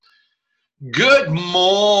Good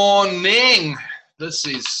morning. This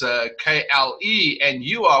is KLE, and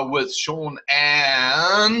you are with Sean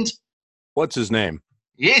and What's his name?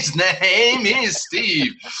 his name is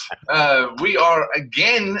Steve. We are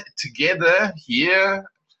again together here,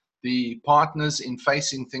 the partners in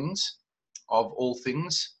facing things of all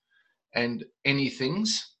things and any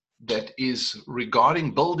things that is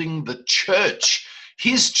regarding building the church,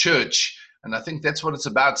 his church. And I think that's what it's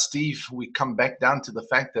about, Steve. We come back down to the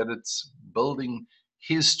fact that it's building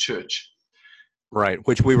his church. Right,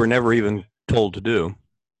 which we were never even told to do.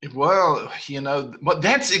 Well, but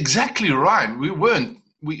that's exactly right. We weren't.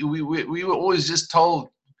 We were always just told,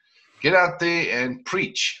 get out there and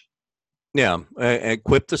preach. Yeah,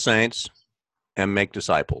 equip the saints and make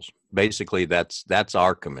disciples. Basically, that's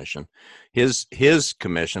our commission. His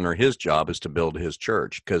commission or his job is to build his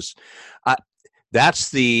church, because that's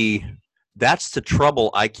the trouble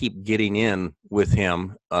I keep getting in with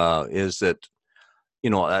him. Is that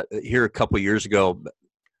here a couple of years ago,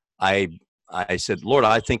 I said, Lord,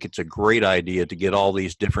 I think it's a great idea to get all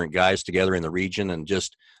these different guys together in the region and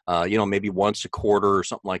just, maybe once a quarter or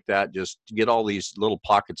something like that, just get all these little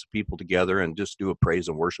pockets of people together and just do a praise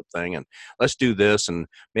and worship thing. And let's do this. And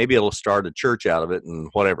maybe it'll start a church out of it and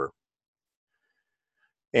whatever.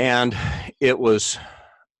 And it was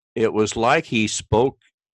like he spoke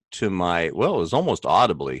to it was almost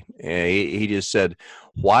audibly. He just said,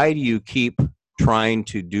 why do you keep trying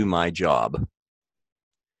to do my job?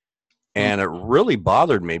 And it really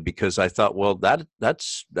bothered me, because I thought, well,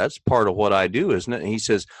 that's part of what I do, isn't it? And he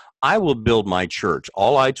says, I will build my church.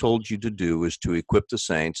 All I told you to do is to equip the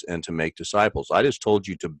saints and to make disciples. I just told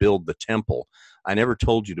you to build the temple. I never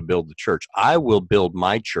told you to build the church. I will build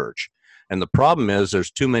my church. And the problem is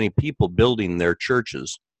there's too many people building their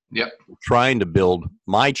churches, trying to build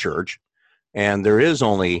my church. And there is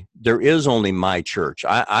only my church.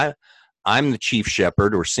 I'm the chief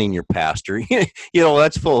shepherd or senior pastor.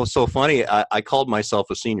 That's so funny. I called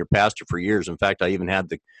myself a senior pastor for years. In fact, I even had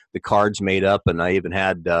the cards made up, and I even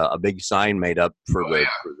had a big sign made up for the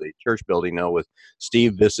church building, with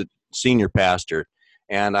Steve Bissett, senior pastor.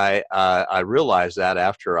 And I realized that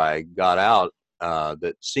after I got out,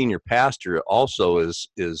 that senior pastor also is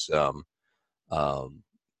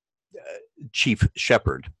chief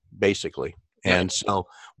shepherd, basically. And so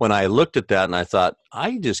when I looked at that, and I thought,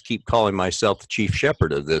 I just keep calling myself the chief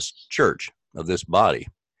shepherd of this church, of this body.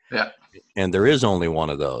 Yeah. And there is only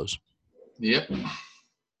one of those. Yep.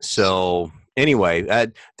 So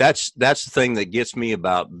anyway, that's the thing that gets me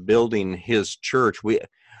about building his church. We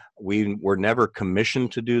were never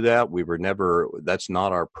commissioned to do that. That's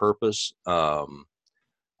not our purpose.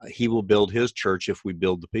 He will build his church if we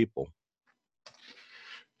build the people.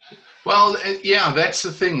 Well, yeah, that's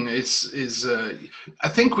the thing. I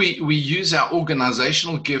think we use our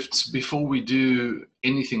organizational gifts before we do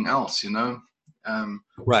anything else,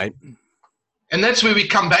 Right. And that's where we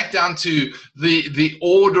come back down to the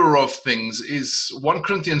order of things. Is 1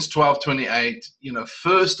 Corinthians 12:28,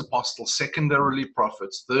 first apostles, secondarily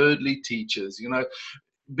prophets, thirdly teachers,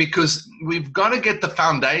 because we've got to get the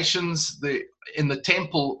foundations in the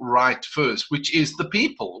temple right first, which is the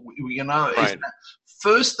people, Right.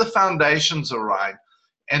 First, the foundations are right,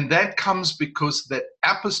 and that comes because that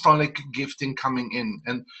apostolic gifting coming in.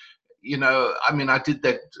 And, I did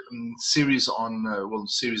that series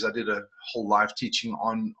I did a whole live teaching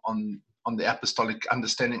on the apostolic,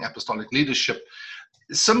 understanding apostolic leadership,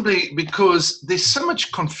 simply because there's so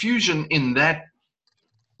much confusion in that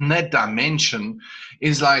dimension.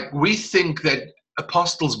 Is like we think that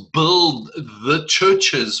apostles build the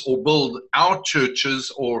churches or build our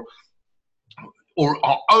churches or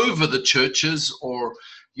are over the churches, or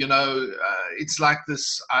it's like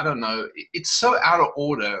this, I don't know, it's so out of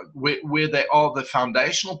order where they are the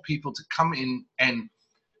foundational people to come in and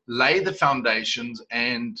lay the foundations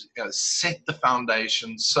and set the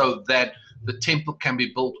foundations so that the temple can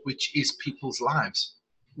be built, which is people's lives.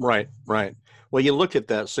 Right. Well, you look at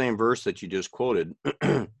that same verse that you just quoted,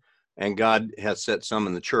 and God has set some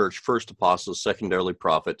in the church: first apostles, secondarily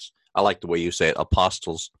prophets. I like the way you say it,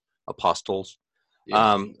 apostles.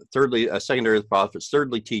 Yeah. Thirdly, secondary prophets,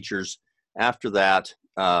 thirdly teachers. After that,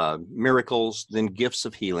 miracles, then gifts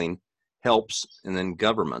of healing, helps, and then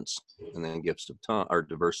governments, and then gifts of tongue or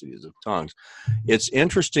diversities of tongues. It's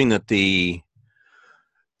interesting that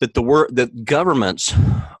that governments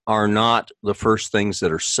are not the first things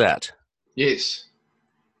that are set. Yes.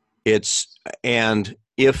 And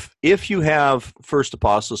if you have first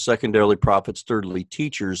apostles, secondarily prophets, thirdly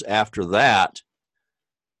teachers, after that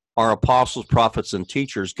are apostles, prophets, and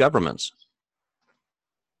teachers governments?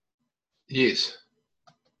 Yes.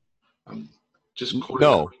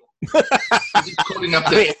 No. I'm just calling up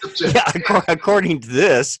I that mean, scripture. yeah, according to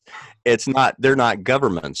this, it's not. They're not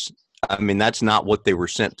governments. I mean, that's not what they were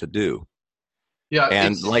sent to do. Yeah,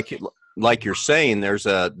 And it's like you're saying, there's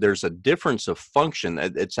a difference of function.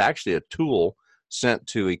 It's actually a tool sent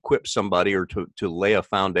to equip somebody or to lay a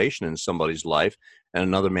foundation in somebody's life, and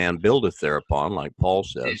another man buildeth thereupon, like Paul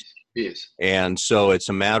yes, says. yes. And so it's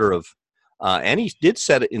a matter of, and he did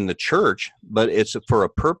set it in the church, but it's for a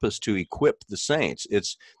purpose to equip the saints.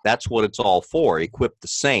 That's what it's all for: equip the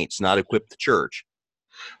saints, not equip the church.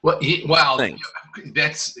 Well, well, Saints.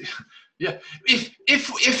 that's yeah.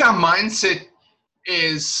 If our mindset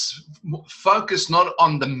is focused not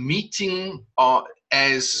on the meeting or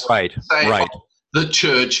as Right. say of Right. the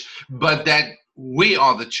church, but that we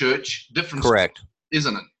are the church, different, Correct.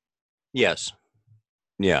 isn't it? Yes.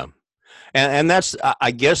 Yeah. And that's,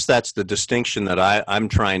 I guess that's the distinction that I'm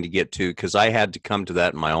trying to get to, because I had to come to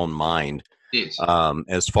that in my own mind. Yes.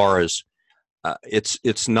 As far as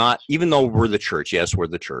it's not, even though we're the church, yes, we're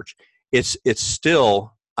the church. It's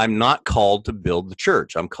still, I'm not called to build the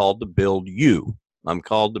church. I'm called to build you. I'm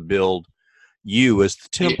called to build you as the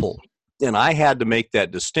temple. Yes. And I had to make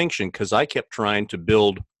that distinction because I kept trying to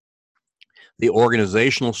build the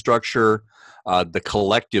organizational structure, the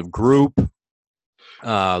collective group,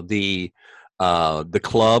 the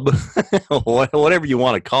club, whatever you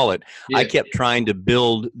want to call it. Yes. I kept trying to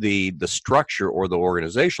build the structure or the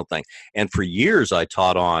organizational thing, and for years I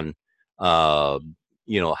taught on, how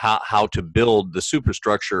to build the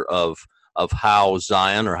superstructure of how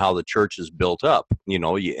Zion or how the church is built up.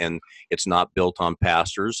 And it's not built on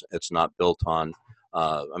pastors. It's not built on.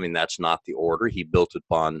 That's not the order. He built it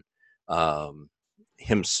upon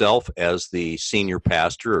himself as the senior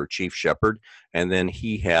pastor or chief shepherd, and then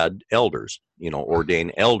he had elders,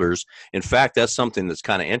 ordained elders. In fact, that's something that's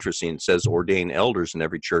kind of interesting. It says ordained elders in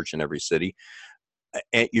every church in every city.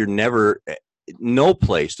 And no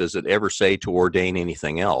place does it ever say to ordain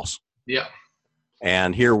anything else. Yeah.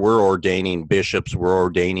 And here we're ordaining bishops, we're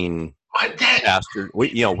ordaining pastors.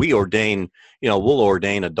 We ordain, we'll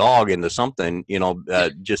ordain a dog into something,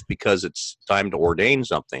 just because it's time to ordain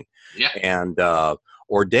something. Yeah. And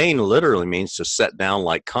ordain literally means to set down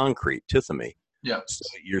like concrete, tithemi. Yeah. So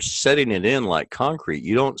you're setting it in like concrete.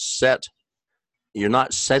 You're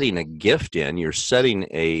not setting a gift in, you're setting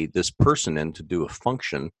this person in to do a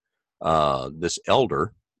function, this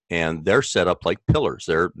elder, and they're set up like pillars.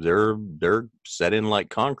 They're set in like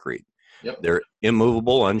concrete. Yep. They're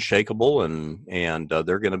immovable, unshakable, and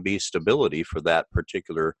they're going to be stability for that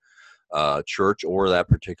particular church or that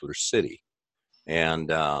particular city. And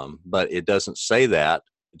but it doesn't say that.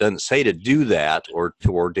 It doesn't say to do that or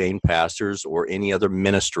to ordain pastors or any other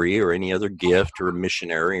ministry or any other gift or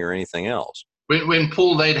missionary or anything else. When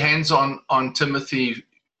Paul laid hands on Timothy,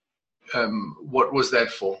 what was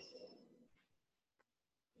that for?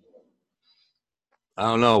 I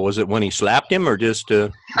don't know. Was it when he slapped him or just?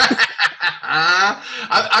 I'm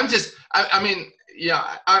just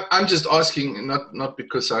asking, not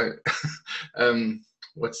because I,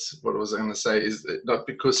 what was I going to say? Is not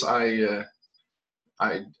because I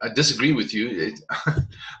disagree with you.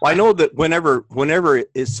 Well, I know that whenever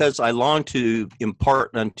it says, "I long to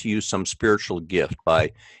impart unto you some spiritual gift,"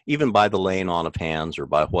 even by the laying on of hands or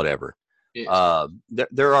by whatever. Yes.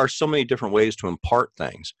 There are so many different ways to impart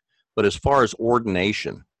things. But as far as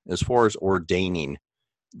ordination, as far as ordaining,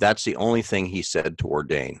 that's the only thing he said to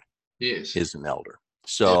ordain. Yes. Is an elder.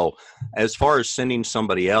 So as far as sending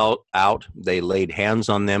somebody out, they laid hands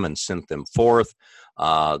on them and sent them forth.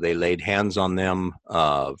 They laid hands on them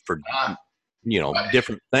for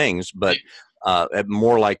different things, but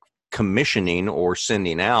more like commissioning or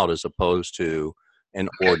sending out as opposed to an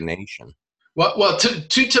ordination. Well,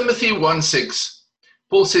 2 Timothy 1:6,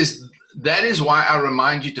 Paul says, "That is why I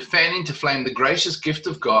remind you to fan into flame the gracious gift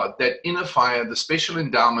of God, that inner fire, the special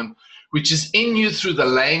endowment, which is in you through the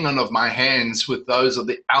laying on of my hands with those of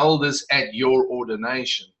the elders at your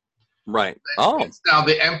ordination." Right. That's now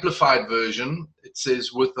the Amplified Version. It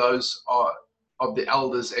says with those of the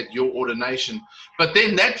elders at your ordination. But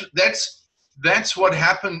then that's what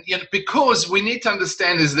happened. Because we need to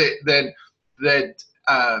understand is that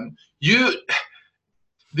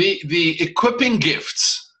the equipping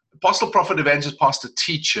gifts, apostle, prophet, evangelist, pastor,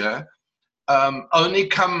 teacher, only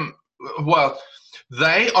come,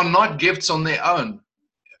 they are not gifts on their own.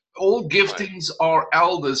 All giftings are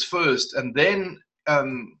elders first, and then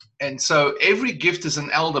and so every gift is an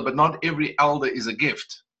elder, but not every elder is a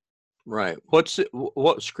gift. Right.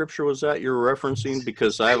 What scripture was that you're referencing?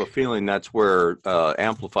 Because I have a feeling that's where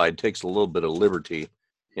Amplified takes a little bit of liberty.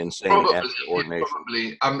 in saying Probably, at your ordination.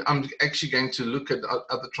 probably. I'm actually going to look at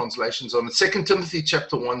other translations on it. 2 Timothy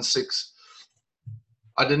chapter 1:6.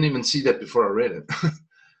 I didn't even see that before I read it.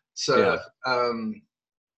 So,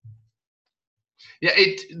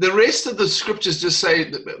 the rest of the scriptures just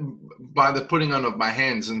say by the putting on of my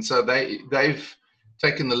hands, and so they've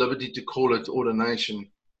taken the liberty to call it ordination.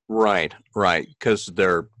 Right, because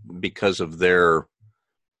of the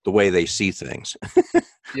way they see things.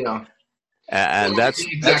 Yeah, and well,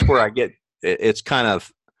 that's where I get it's kind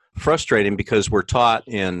of frustrating, because we're taught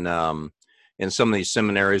in some of these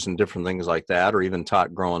seminaries and different things like that, or even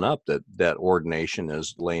taught growing up that ordination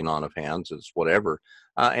is laying on of hands, is whatever.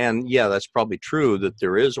 And yeah, that's probably true that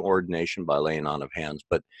there is ordination by laying on of hands,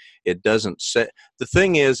 but it doesn't say, the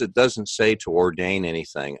thing is, it doesn't say to ordain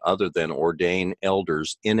anything other than ordain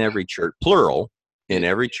elders in every church, plural, in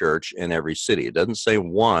every church, in every city. It doesn't say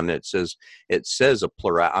one, it says a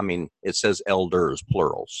plural. I mean, it says elders,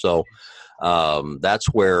 plural. So that's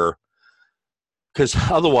where, because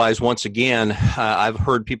otherwise, once again, I've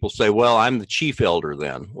heard people say, well, I'm the chief elder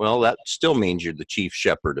then. Well, that still means you're the chief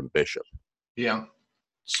shepherd and bishop. Yeah.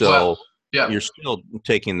 So yeah, you're still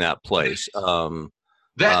taking that place. That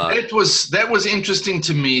was interesting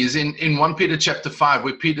to me, is in 1 Peter chapter 5,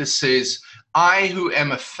 where Peter says, I who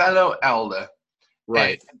am a fellow elder.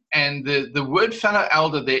 Right. And the word fellow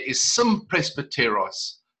elder there is sim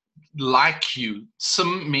presbyteros, like you,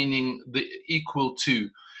 sim meaning the equal to,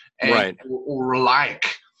 and, right, or like.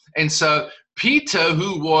 And so Peter,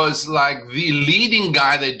 who was like the leading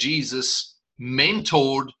guy that Jesus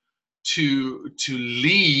mentored to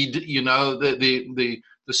lead, the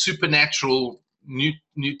supernatural New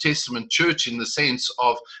Testament church, in the sense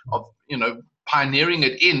of pioneering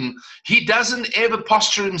it in, he doesn't ever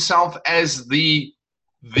posture himself as the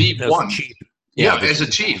one. Chief. As a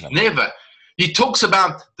chief, never. He talks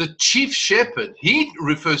about the chief shepherd. He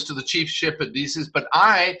refers to the chief shepherd. He says, but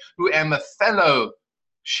I, who am a fellow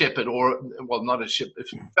shepherd, or, well, not a shepherd,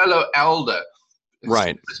 fellow elder,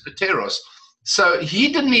 right, presbyteros. So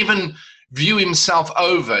he didn't even view himself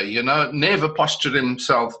over, never postured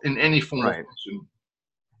himself in any form of function.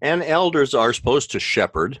 And elders are supposed to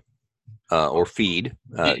shepherd or feed,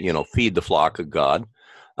 feed the flock of God.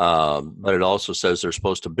 But it also says they're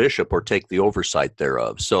supposed to bishop or take the oversight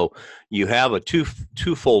thereof. So you have a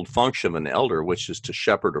twofold function of an elder, which is to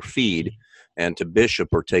shepherd or feed, and to bishop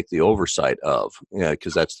or take the oversight of,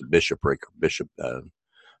 because that's the bishopric, episcope,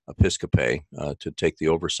 to take the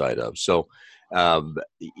oversight of. So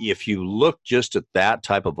if you look just at that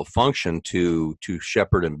type of a function, to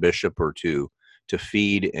shepherd and bishop, or to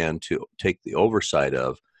feed and to take the oversight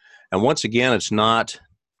of, and once again, it's not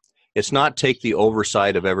take the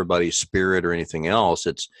oversight of everybody's spirit or anything else.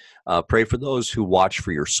 It's pray for those who watch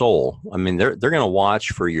for your soul. I mean, they're going to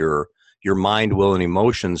watch for your mind, will, and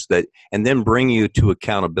emotions, and then bring you to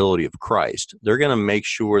accountability of Christ. They're going to make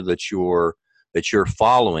sure that you're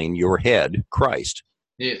following your head, Christ.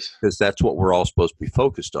 Yes, because that's what we're all supposed to be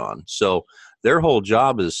focused on. So their whole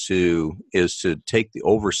job is to take the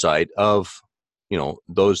oversight of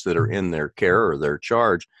those that are in their care or their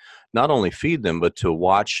charge. Not only feed them, but to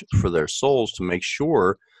watch for their souls, to make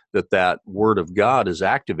sure that word of God is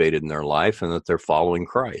activated in their life and that they're following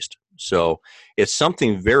Christ. So it's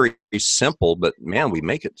something very simple, but man, we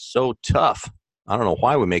make it so tough. I don't know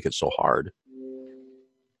why we make it so hard.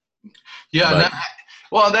 Yeah.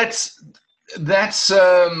 That's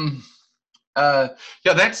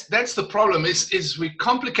the problem. Is we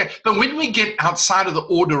complicate, but when we get outside of the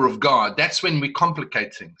order of God, that's when we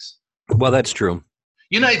complicate things. Well, that's true.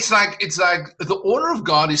 It's like the order of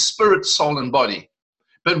God is spirit, soul, and body.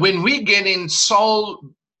 But when we get in soul,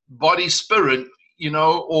 body, spirit,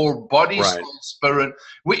 or body, soul, spirit,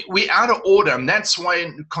 we out of order. And that's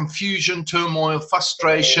why confusion, turmoil,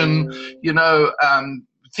 frustration,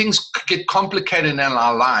 things get complicated in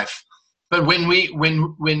our life. But when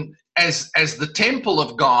as the temple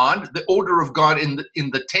of God, the order of God in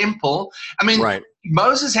the temple, I mean,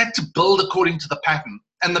 Moses had to build according to the pattern.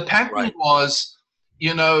 And the pattern was,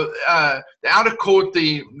 the outer court,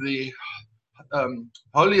 the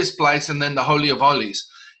holiest place, and then the Holy of Holies.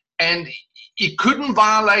 And he couldn't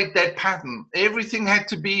violate that pattern. Everything had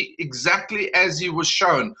to be exactly as he was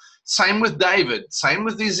shown. Same with David, same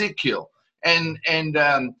with Ezekiel. And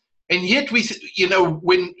yet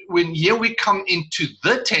when here we come into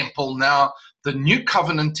the temple now, the New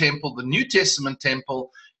Covenant temple, the New Testament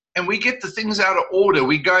temple, and we get the things out of order.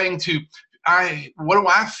 We're going to, what do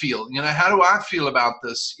I feel? How do I feel about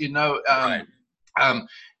this?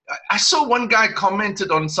 I saw one guy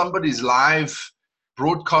commented on somebody's live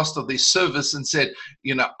broadcast of their service and said,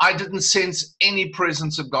 I didn't sense any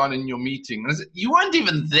presence of God in your meeting. And I said, you weren't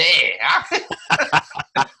even there.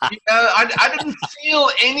 I didn't feel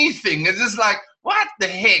anything. It's just like, what the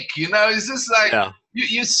heck? It's just like,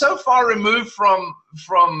 you're so far removed from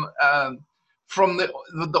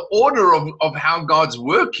the order of how God's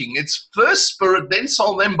working. It's first spirit, then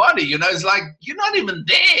soul, then body. It's like you're not even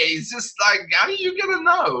there. It's just like, how are you gonna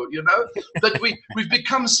know? But we've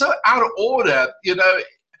become so out of order.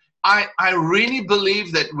 I really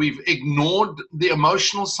believe that we've ignored the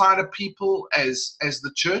emotional side of people as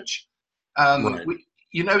the church. Right.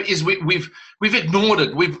 We've ignored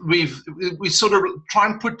it. We sort of try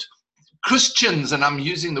and put Christians, and I'm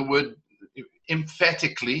using the word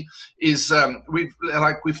emphatically, is we've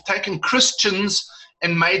taken Christians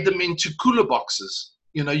and made them into cooler boxes.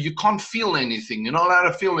 You can't feel anything. You're not allowed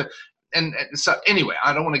to feel it. And so anyway,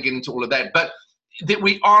 I don't want to get into all of that, but that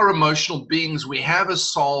we are emotional beings. We have a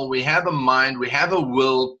soul, we have a mind, we have a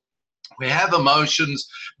will, we have emotions,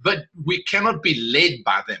 but we cannot be led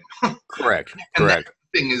by them. Correct. And that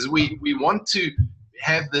thing is, we want to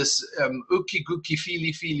have this ookie gookie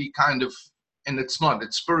feely kind of, and it's not,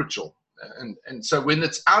 it's spiritual. And so when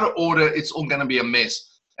it's out of order, it's all going to be a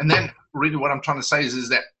mess. And then really what I'm trying to say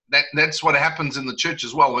is that's what happens in the church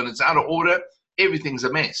as well. When it's out of order, everything's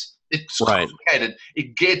a mess. It's complicated.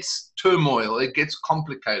 It gets turmoil. It gets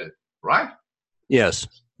complicated, right? Yes.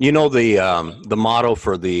 The motto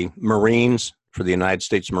for the Marines, for the United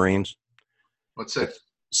States Marines? What's that?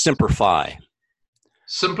 Simplify.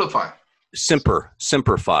 Simplify.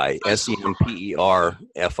 Simplify.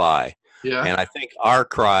 SEMPERFI. Yeah. And I think our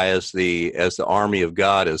cry as the army of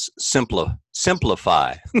God is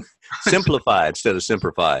simplify. Simplify instead of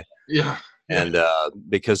simplify. Yeah. And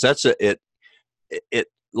because that's it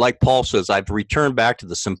like Paul says, I've returned back to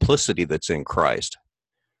the simplicity that's in Christ.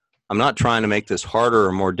 I'm not trying to make this harder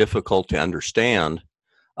or more difficult to understand.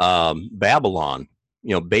 Babylon,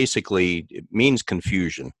 basically it means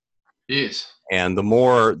confusion. Yes. And the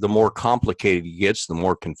more complicated it gets, the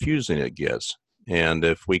more confusing it gets. And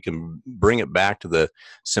if we can bring it back to the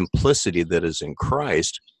simplicity that is in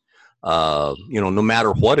Christ, no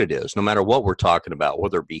matter what it is, no matter what we're talking about,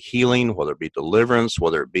 whether it be healing, whether it be deliverance,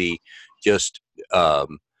 whether it be just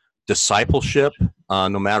discipleship, no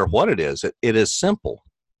matter what it is simple.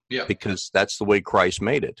 Yeah. Because that's the way Christ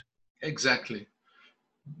made it. Exactly.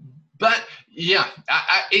 But yeah,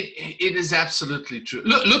 it is absolutely true.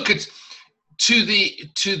 Look, it's to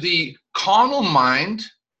the carnal mind,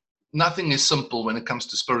 nothing is simple when it comes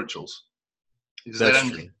to spirituals. Because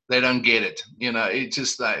they don't get it. It's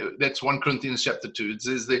just that's 1 Corinthians chapter 2. It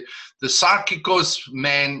says the sarkikos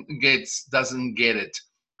man doesn't get it,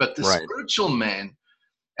 but the spiritual man.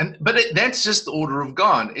 That's just the order of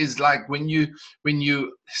God. Is like when you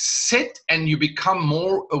sit and you become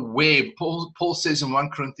more aware. Paul says in 1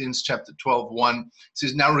 Corinthians chapter 12:1,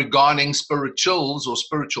 says, now regarding spirituals or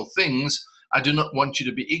spiritual things, I do not want you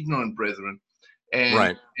to be ignorant, brethren.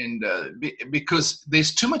 And because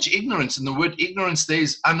there's too much ignorance, and the word ignorance there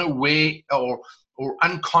is unaware or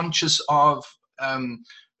unconscious of.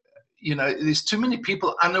 There's too many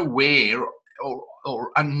people unaware or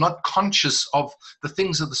are not conscious of the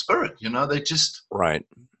things of the Spirit. They just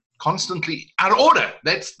constantly out of order.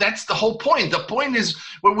 That's the whole point. The point is,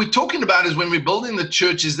 what we're talking about is when we're building the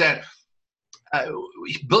church, is that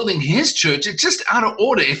building His church, it's just out of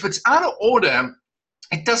order. If it's out of order,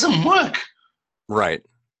 it doesn't work. Right.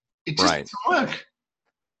 It just doesn't work.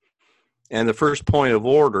 And the first point of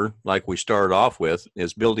order, like we started off with,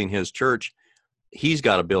 is building His church. He's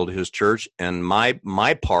got to build His church, and my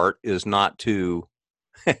part is not to,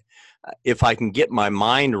 if I can get my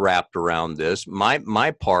mind wrapped around this,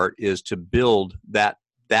 my part is to build that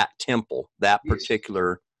temple, that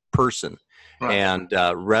particular person, and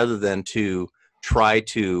rather than to try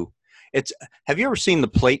to. Have you ever seen the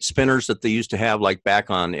plate spinners that they used to have, like back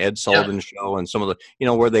on Ed Sullivan's show, and some of the,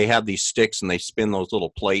 where they have these sticks and they spin those little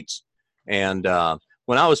plates? And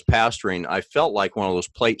when I was pastoring, I felt like one of those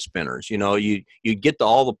plate spinners. You'd get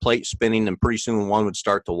all the plate spinning, and pretty soon one would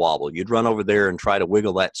start to wobble. You'd run over there and try to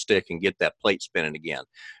wiggle that stick and get that plate spinning again.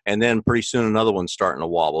 And then pretty soon another one's starting to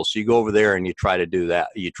wobble. So you go over there and you try to do that.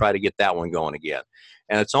 You try to get that one going again.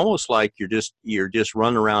 And it's almost like you're just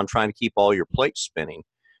running around trying to keep all your plates spinning.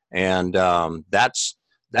 And that's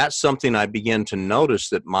something I began to notice,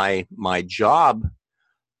 that my job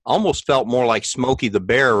almost felt more like Smokey the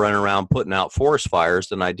Bear running around putting out forest fires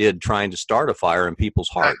than I did trying to start a fire in people's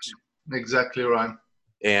hearts. Exactly right.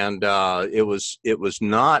 And it was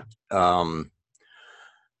not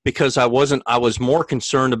because I was more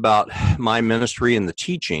concerned about my ministry and the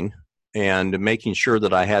teaching and making sure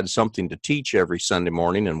that I had something to teach every Sunday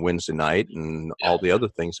morning and Wednesday night and all the other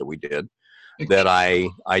things that we did, that I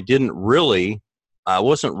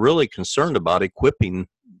wasn't really concerned about equipping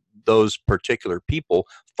those particular people,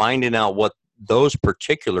 finding out what those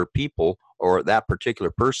particular people or that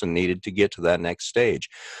particular person needed to get to that next stage.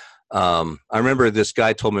 I remember this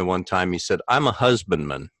guy told me one time, he said, "I'm a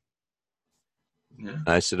husbandman." Yeah.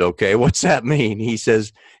 I said, "Okay, what's that mean?" He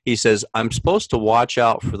says, "I'm supposed to watch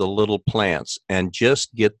out for the little plants and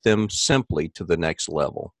just get them simply to the next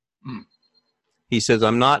level." Mm. He says,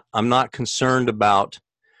 I'm not concerned about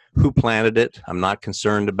who planted it. I'm not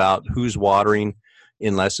concerned about who's watering,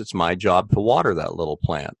 unless it's my job to water that little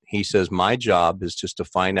plant. He says, my job is just to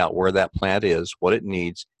find out where that plant is, what it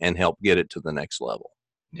needs, and help get it to the next level.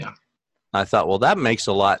 Yeah. I thought, well,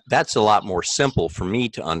 that's a lot more simple for me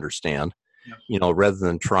to understand, rather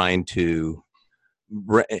than trying to,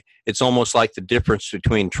 it's almost like the difference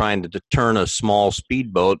between trying to turn a small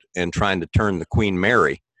speedboat and trying to turn the Queen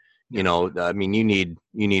Mary. You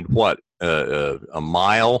need what? A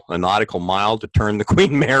nautical mile to turn the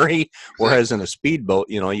Queen Mary, whereas in a speedboat,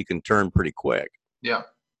 you can turn pretty quick. Yeah.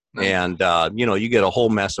 And, you get a whole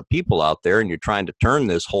mess of people out there and you're trying to turn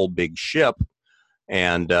this whole big ship,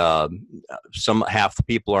 and half the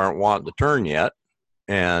people aren't wanting to turn yet.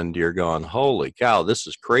 And you're going, holy cow, this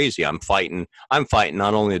is crazy. I'm fighting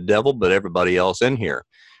not only the devil, but everybody else in here.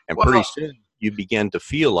 And pretty soon you begin to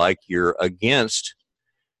feel like you're against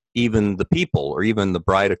even the people or even the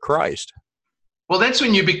bride of Christ. Well, that's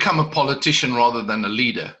when you become a politician rather than a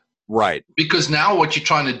leader. Right. Because now what you're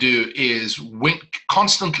trying to do is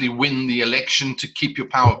constantly win the election to keep your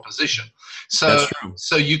power position. That's true.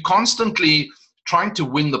 So you constantly trying to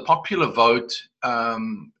win the popular vote,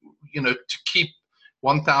 to keep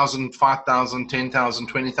 1,000, 5,000, 10,000,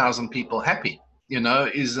 20,000 people happy.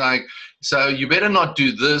 Is like, so you better not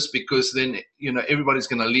do this because then, everybody's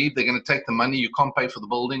going to leave. They're going to take the money. You can't pay for the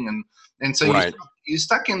building. And so right. you're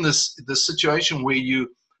stuck in this situation where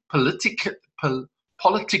you politicking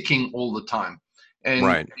all the time. And,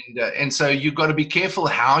 right. and so you've got to be careful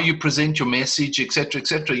how you present your message, et cetera, et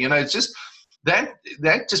cetera. It's just that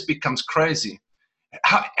just becomes crazy.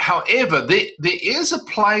 However, there is a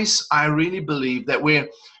place I really believe that where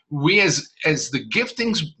we as the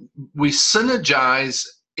giftings, we synergize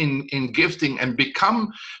in gifting and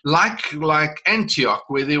become like Antioch,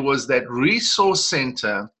 where there was that resource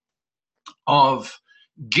center of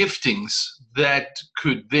giftings that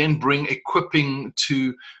could then bring equipping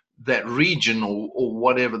to that region or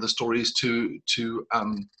whatever the story is to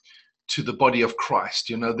the body of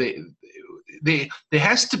Christ. There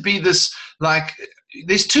has to be this, like,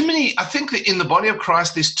 there's too many. I think that in the body of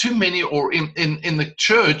Christ, there's too many, or in the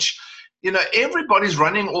church, everybody's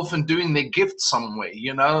running off and doing their gift somewhere,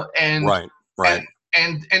 and right.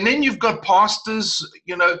 And then you've got pastors,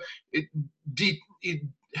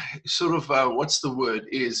 sort of what's the word?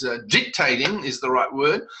 Is dictating is the right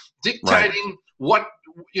word. Dictating what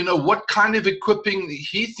kind of equipping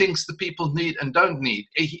he thinks the people need and don't need.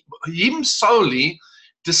 Him solely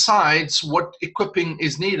decides what equipping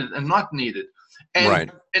is needed and not needed.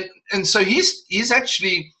 And and so he's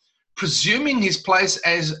actually presuming his place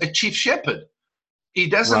as a chief shepherd. He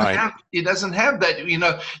doesn't have that,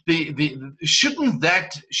 the shouldn't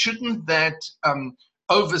that Right.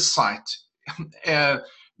 oversight,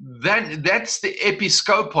 that's the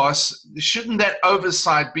episkopos. Shouldn't that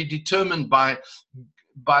oversight be determined by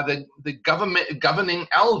the government governing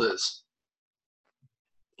elders?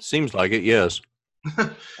 Seems like it, yes.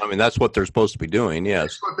 I mean, that's what they're supposed to be doing. Yes,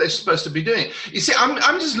 that's what they're supposed to be doing. You see,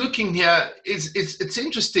 I'm just looking here. It's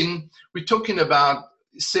interesting. We're talking about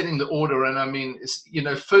setting the order, and I mean,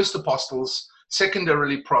 first apostles,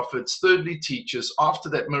 secondarily prophets, thirdly teachers, after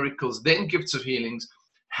that miracles, then gifts of healings,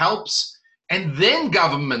 helps, and then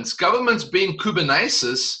governments. Governments being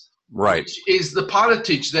kubernesis, right? Which is the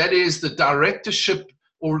politic. That is the directorship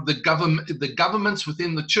or the governments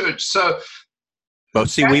within the church. So. But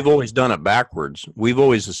see, we've always done it backwards. We've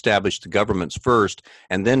always established the governments first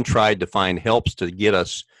and then tried to find helps to get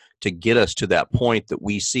us to that point that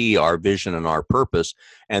we see our vision and our purpose.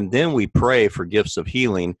 And then we pray for gifts of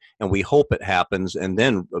healing and we hope it happens. And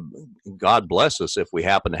then God bless us if we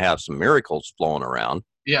happen to have some miracles flowing around.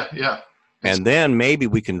 Yeah, yeah. And then maybe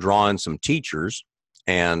we can draw in some teachers,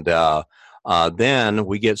 and then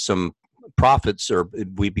we get some prophets, or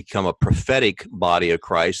we become a prophetic body of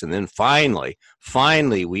Christ, and then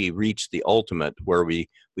finally we reach the ultimate where we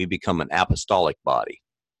become an apostolic body.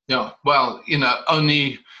 Yeah, well,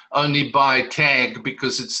 only by tag,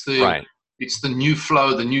 because it's the it's the new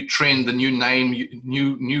flow, the new trend, the new name,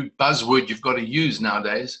 new buzzword you've got to use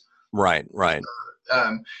nowadays. Right.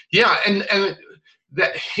 Yeah, and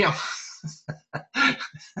that, yeah.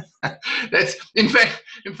 That's in fact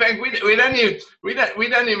we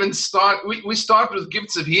don't even start. We start with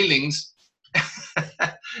gifts of healings,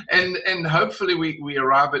 and hopefully we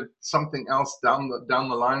arrive at something else down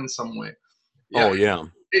the line somewhere. Yeah, Oh yeah.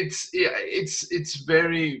 It's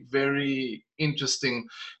very, very interesting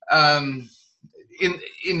in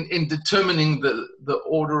determining the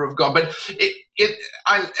order of God. But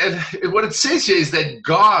what it says here is that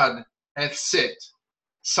God hath set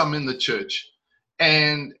some in the church,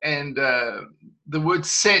 and the word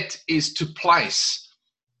set is to place,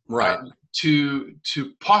 Right. to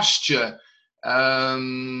posture,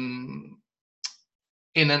 in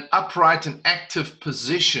an upright and active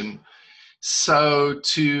position. So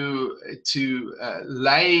to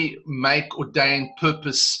lay, make, ordain,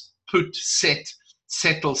 purpose, put, set,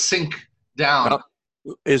 settle, sink down.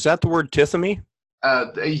 Is that the word tithemy?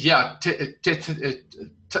 Yeah,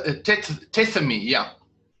 tethemy. Yeah.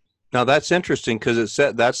 Now that's interesting because it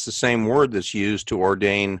said that's the same word that's used to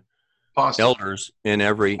ordain Pastor. elders in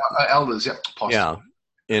every elders. Yeah. Pastor. Yeah,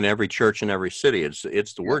 in every church in every city. It's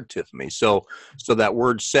the word tithemy. So that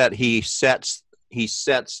word set, he sets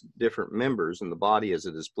different members in the body as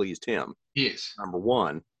it has pleased him. Yes. Number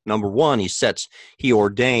one, he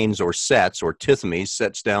ordains or sets, or tithemy,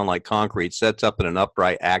 sets down like concrete, sets up in an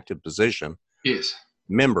upright, active position. Yes.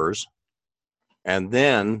 Members, and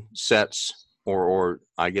then sets, or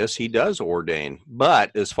I guess he does ordain.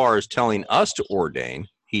 But as far as telling us to ordain,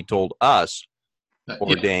 he told us to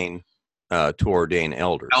ordain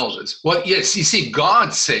elders. Elders. Well, yes, you see,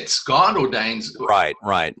 God sets, God ordains. Right.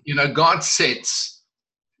 God sets.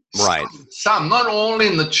 Right. Some, not all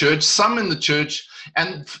in the church, some in the church.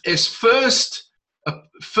 And as first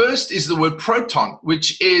is the word proton,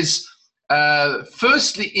 which is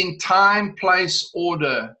firstly in time, place,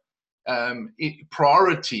 order,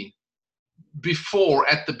 priority, before,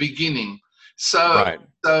 at the beginning. So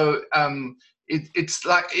it's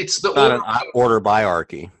like it's the order, not an order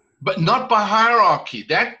hierarchy, but not by hierarchy.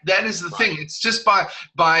 That is the thing. It's just by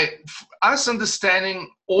us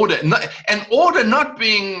understanding order, and order not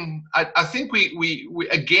being. I think we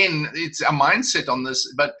again, it's a mindset on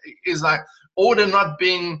this, but is like order not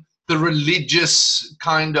being the religious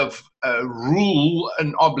kind of rule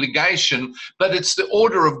and obligation, but it's the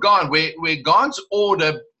order of God, where God's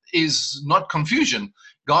order is not confusion.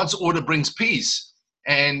 God's order brings peace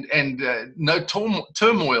and no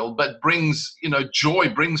turmoil, but brings joy,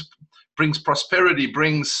 brings prosperity,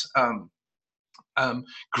 brings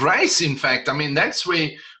grace. In fact, I mean, that's where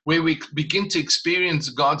we begin to experience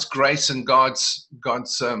God's grace and God's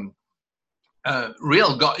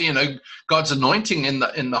real God, God's anointing in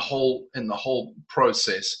the whole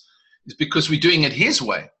process, is because we're doing it His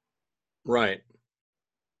way. Right.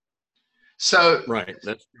 So right,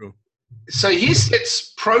 that's true. So He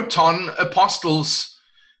sets proton apostles,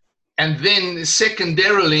 and then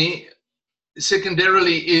secondarily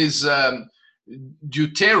is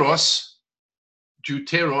deuteros.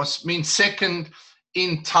 Deuteros means second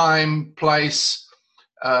in time, place.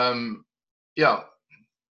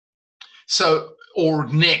 So, or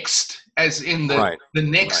next, as in the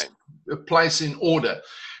next place in order.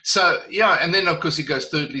 So, and then of course he goes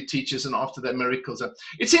thirdly teachers, and after that miracles.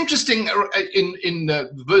 It's interesting, in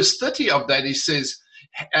verse 30 of that, he says,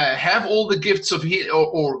 have all the gifts of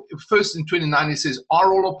or first in 29 he says,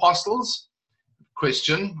 are all apostles?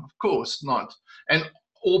 Question, of course not. And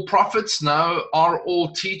all prophets? No. Are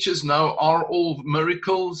all teachers? No. Are all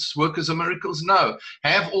workers of miracles? No.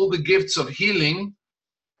 Have all the gifts of healing?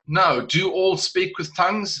 No. Do all speak with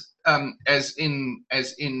tongues, as in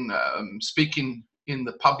speaking in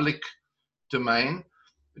the public domain?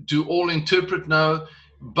 Do all interpret? No.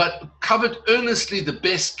 But covet earnestly the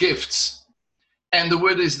best gifts. And the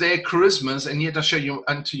word is there, charismas, and yet I show you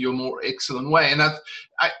unto your more excellent way. And I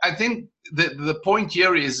think that the point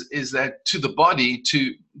here is that to the body,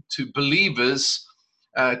 to believers,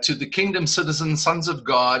 to the kingdom citizens, sons of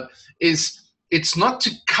God, it's not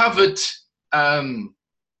to covet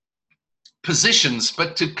positions,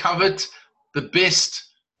 but to covet the best,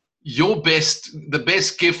 the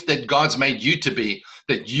best gift that God's made you to be,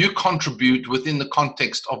 that you contribute within the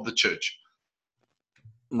context of the church.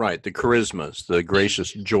 Right, the charismas, the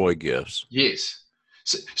gracious joy gifts. Yes.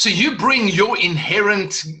 So you bring your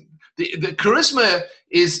inherent, the charisma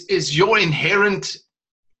is your inherent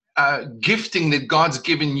gifting that God's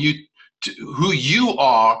given you, to who you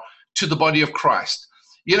are, to the body of Christ.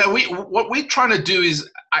 What we're trying to do is,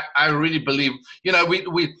 I really believe,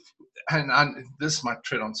 we and this might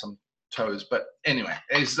tread on some toes. But anyway,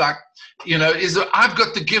 it's like, I've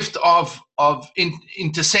got the gift of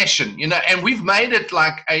intercession, and we've made it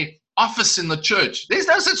like a office in the church. There's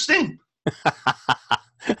no such thing.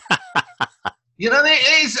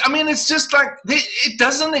 There is. I mean, it's just like it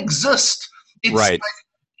doesn't exist. It's right. Like,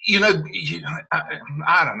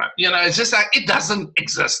 I don't know. It's just like it doesn't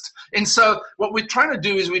exist. And so what we're trying to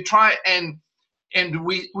do is we try and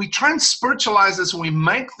spiritualize this, and we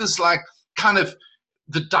make this like kind of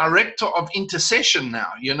the director of intercession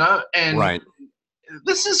now, and right.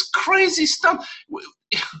 This is crazy stuff.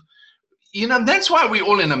 That's why we're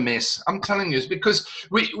all in a mess. I'm telling you, it's because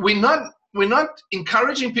we're not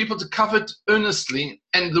encouraging people to covet earnestly,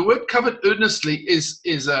 and the word covet earnestly is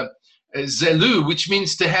a zelu, which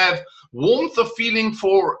means to have warmth of feeling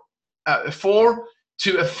for,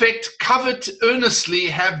 to affect, covet earnestly,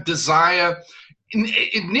 have desire.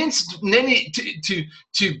 It means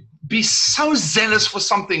to be so zealous for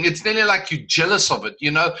something. It's nearly like you're jealous of it,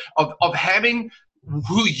 of having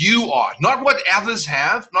who you are, not what others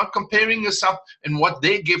have, not comparing yourself and what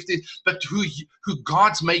their gift is, but who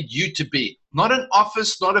God's made you to be. Not an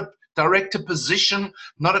office, not a director position,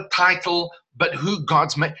 not a title, but who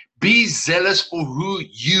God's made. Be zealous for who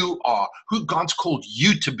you are, who God's called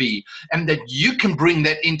you to be, and that you can bring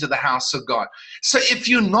that into the house of God. So if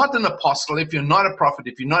you're not an apostle, if you're not a prophet,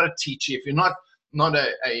 if you're not a teacher, if you're not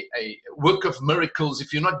a work of miracles,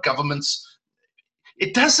 if you're not governments,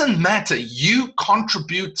 it doesn't matter. You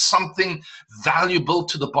contribute something valuable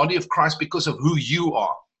to the body of Christ because of who you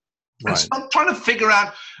are. Right. And so I'm trying to figure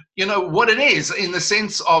out, what it is, in the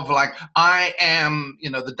sense of like, I am,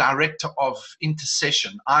 the director of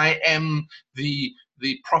intercession. I am the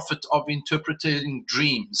prophet of interpreting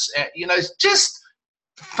dreams. Just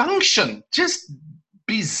function. Just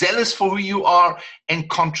be zealous for who you are and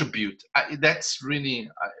contribute. That's really,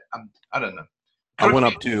 I don't know. I went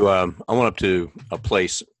up to a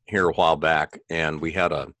place here a while back, and we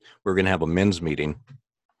were going to have a men's meeting,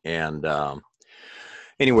 and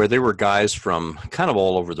anyway, there were guys from kind of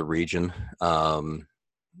all over the region.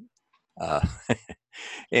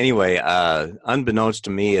 Anyway, unbeknownst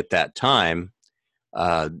to me at that time,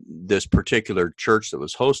 this particular church that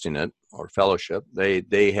was hosting it, or fellowship,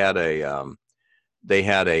 they had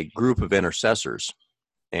a group of intercessors,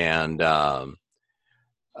 and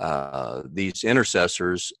these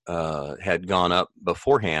intercessors had gone up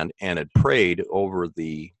beforehand and had prayed over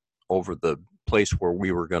the place where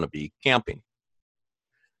we were going to be camping.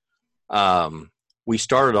 We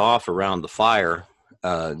started off around the fire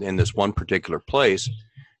in this one particular place,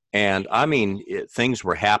 and I mean, things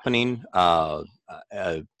were happening.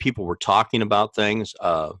 People were talking about things,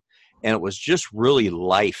 and it was just really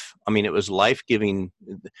life. I mean, it was life-giving.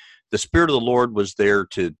 The Spirit of the Lord was there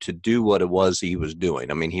to do what it was he was doing.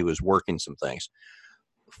 I mean, he was working some things.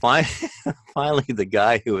 Finally, the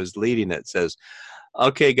guy who was leading it says,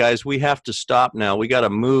 "Okay, guys, we have to stop now. We got to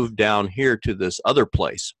move down here to this other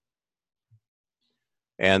place."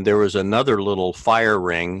 And there was another little fire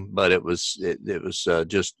ring, but it was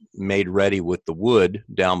just made ready with the wood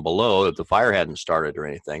down below. The fire hadn't started or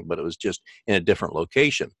anything, but it was just in a different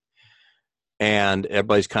location. And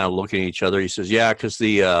everybody's kind of looking at each other. He says, "Yeah, because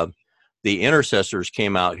the intercessors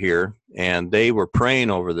came out here and they were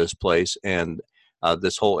praying over this place and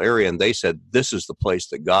this whole area, and they said this is the place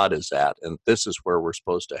that God is at, and this is where we're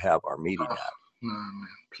supposed to have our meeting at." No, man,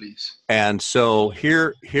 please. And so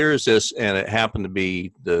here's this, and it happened to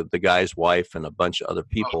be the guy's wife and a bunch of other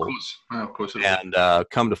people. Of course. And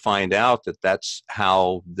come to find out that that's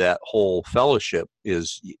how that whole fellowship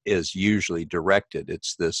is usually directed.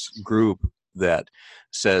 It's this group that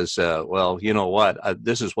says, well, you know what,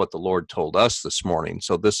 this is what the Lord told us this morning,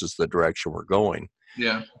 so this is the direction we're going.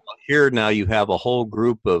 Yeah. Here now you have a whole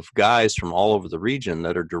group of guys from all over the region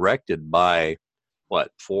that are directed by, 4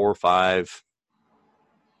 or 5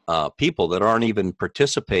 people that aren't even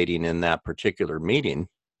participating in that particular meeting.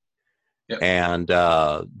 Yep. And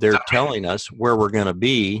they're telling us where we're going to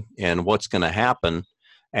be and what's going to happen.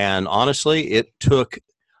 And honestly, it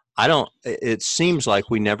seems like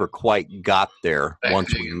we never quite got there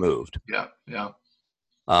once we moved. Yeah.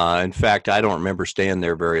 In fact, I don't remember staying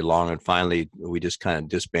there very long, and finally we just kind of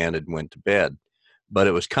disbanded and went to bed. But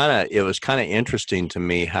it was kind of interesting to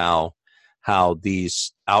me how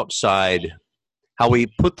these outside, how we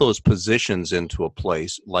put those positions into a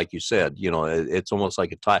place, like you said. It's almost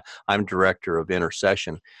like I'm director of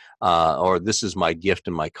intercession, or this is my gift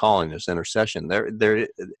and my calling is intercession.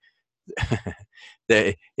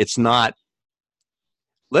 It's not.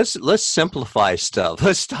 Let's simplify stuff.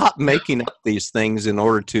 Let's stop making up these things in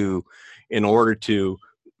order to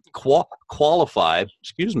qualify.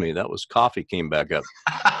 Excuse me, that was coffee came back up.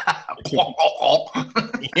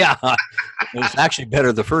 Yeah, it was actually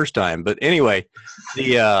better the first time. But anyway,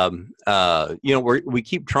 we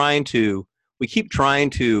keep trying to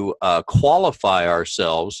qualify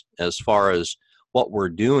ourselves as far as what we're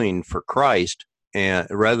doing for Christ, and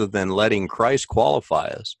rather than letting Christ qualify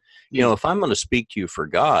us. If I'm going to speak to you for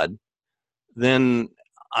God, then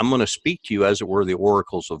I'm going to speak to you as it were the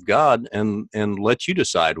oracles of God, and let you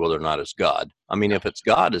decide whether or not it's God. I mean, if it's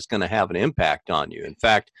God, it's going to have an impact on you. In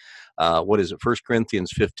fact, what is it? 1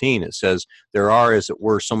 Corinthians 15, it says, there are, as it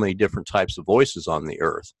were, so many different types of voices on the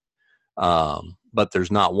earth, but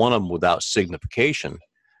there's not one of them without signification.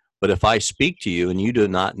 But if I speak to you and you do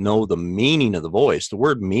not know the meaning of the voice, the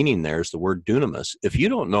word meaning there is the word dunamis. If you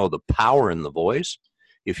don't know the power in the voice,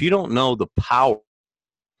 if you don't know the power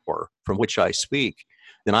from which I speak,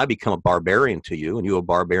 then I become a barbarian to you and you a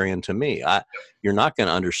barbarian to me. You're not going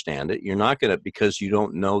to understand it. You're not going to, because you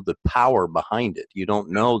don't know the power behind it. You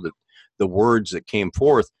don't know the words that came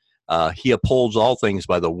forth. He upholds all things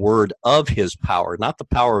by the word of his power, not the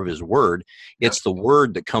power of his word. It's the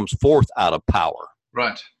word that comes forth out of power.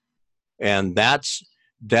 Right. And that's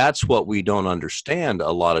what we don't understand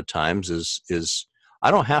a lot of times is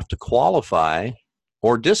I don't have to qualify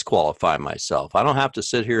or disqualify myself. I don't have to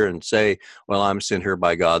sit here and say, well, I'm sent here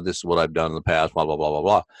by God. This is what I've done in the past, blah, blah, blah, blah,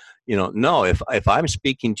 blah. No, if I'm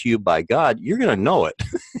speaking to you by God, you're going to know it.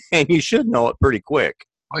 And you should know it pretty quick.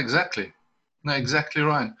 Oh, exactly. No, exactly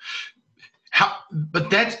right. But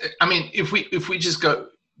if we just go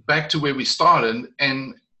back to where we started,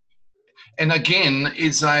 and again,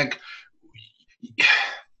 it's like,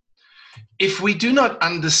 if we do not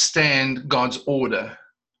understand God's order,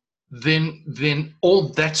 then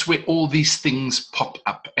that's where all these things pop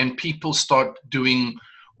up, and people start doing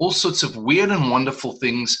all sorts of weird and wonderful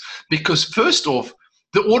things. Because first off,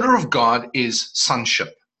 the order of God is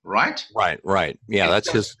sonship, right? Right. Yeah,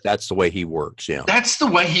 that's the way he works. Yeah, that's the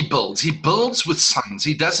way he builds. He builds with sons.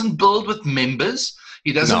 He doesn't build with members.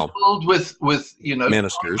 He doesn't build with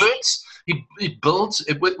ministers. Converts. He builds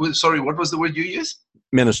with sorry, what was the word you used?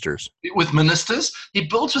 Ministers. With ministers. He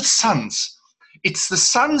builds with sons. It's the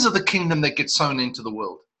sons of the kingdom that get sown into the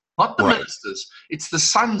world, not the ministers. It's the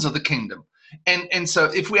sons of the kingdom. And so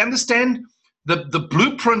if we understand the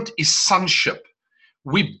blueprint is sonship,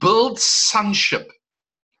 we build sonship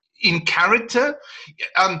in character.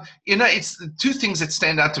 It's two things that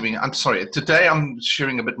stand out to me. I'm sorry, today I'm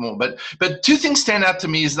sharing a bit more, but two things stand out to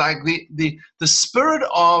me is like the spirit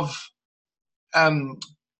of,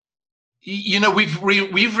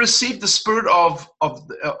 we've received the spirit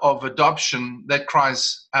of adoption that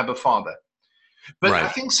cries, Abba, Father. But I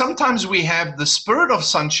think sometimes we have the spirit of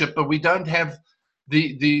sonship, but we don't have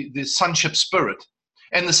the sonship spirit.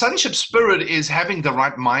 And the sonship spirit is having the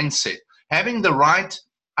right mindset, having the right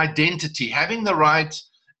identity, having the right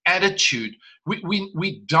attitude.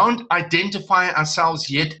 We don't identify ourselves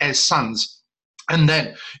yet as sons, and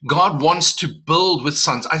that God wants to build with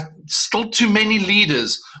sons. Still too many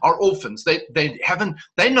leaders are orphans. They're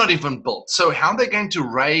not even built. So how are they going to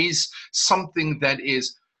raise something that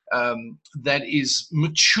is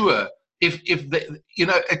mature? If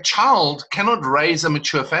a child cannot raise a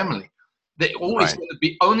mature family, they're always going to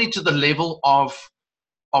be only to the level of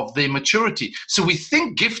their maturity. So we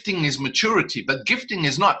think gifting is maturity, but gifting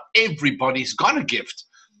is not. Everybody's got a gift.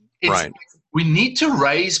 We need to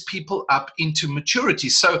raise people up into maturity.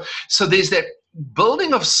 So there's that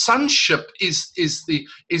building of sonship is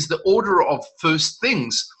the order of first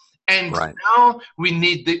things. And now we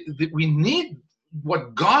need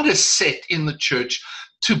what God has set in the church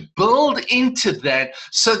to build into that,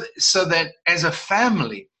 so that as a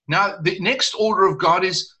family. Now the next order of God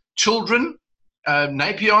is children,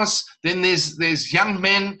 napios. Then there's young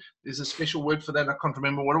men. There's a special word for that. I can't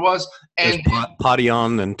remember what it was. And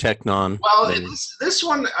padion and teknon. Well, this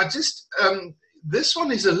one, this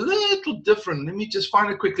one is a little different. Let me just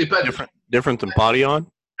find it quickly. But different than padion.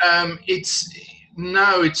 It's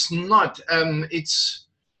not.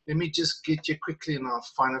 Let me just get you quickly, and I'll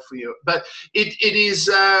find it for you. But it is.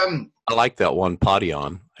 I like that one,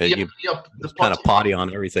 padion. It's kind of potty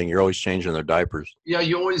on everything. You're always changing their diapers. Yeah,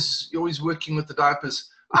 you're always working with the diapers.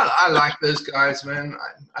 I like those guys, man.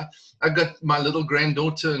 I got my little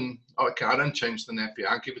granddaughter, and okay, I don't change the nappy.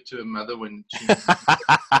 I give it to her mother when she.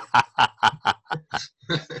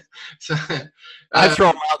 So, I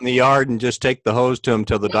throw him out in the yard and just take the hose to him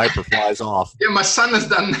till the diaper flies off. Yeah, my son has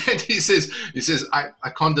done that. He says, I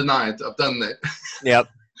can't deny it. I've done that. Yep.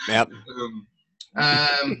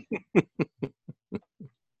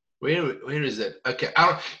 Where is that? Okay.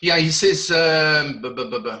 Yeah, he says.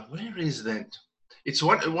 Where is that? It's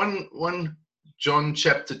one John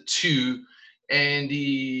chapter 2, and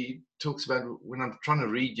he talks about when I'm trying to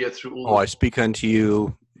read here through all. Oh, I speak unto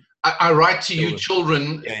you. I write to you,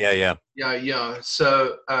 children. Yeah.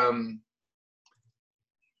 So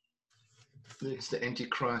it's the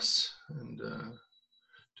Antichrist and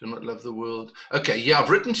do not love the world. Okay, yeah, I've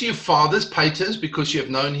written to you, fathers, paters, because you have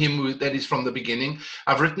known him that is from the beginning.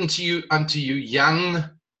 I've written to you unto you, young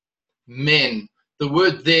men. The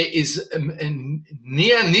word there is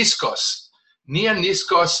neoniskos.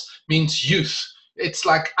 Neoniskos means youth. It's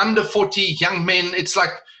like under 40 young men. It's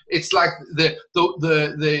like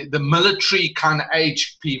the military kind of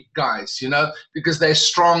age guys, because they're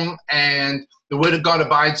strong and the word of God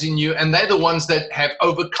abides in you, and they're the ones that have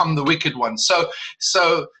overcome the wicked one. So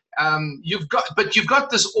you've got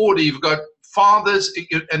this order. You've got fathers,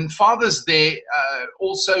 and fathers there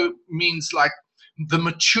also means like the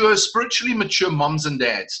mature, spiritually mature moms and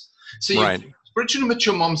dads. So right. Spiritually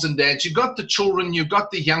mature moms and dads, you've got the children, you've got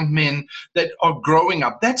the young men that are growing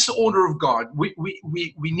up. That's the order of God. We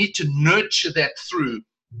need to nurture that through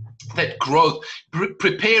that growth,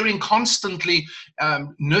 preparing constantly,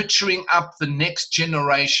 nurturing up the next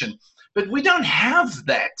generation. But we don't have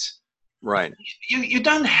that. Right. You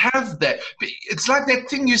don't have that. It's like that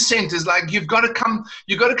thing you sent is like you've got to come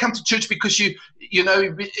to church because you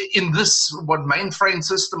know in this mainframe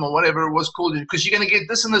system or whatever it was called, because you're going to get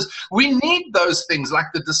this and this. We need those things like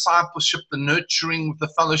the discipleship, the nurturing, the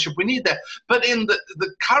fellowship. We need that. But in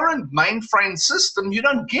the current mainframe system, you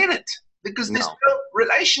don't get it because there's no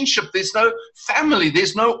relationship, there's no family,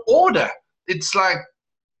 there's no order. It's like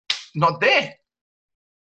not there.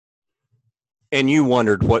 And you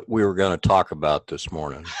wondered what we were going to talk about this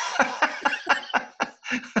morning.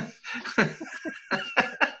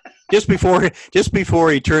 Just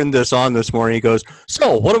before he turned this on this morning, he goes,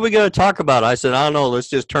 "So, what are we going to talk about?" I said, "I don't know. Let's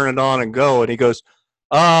just turn it on and go." And he goes,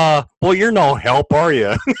 "Well, you're no help, are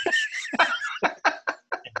you?"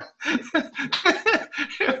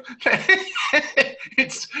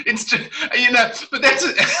 it's but that's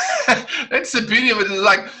the beauty of it. It's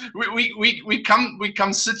like we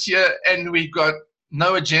come sit here and we've got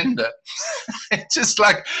no agenda. It's just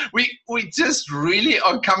like we just really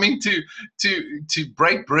are coming to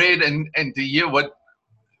break bread and to hear what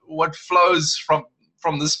flows from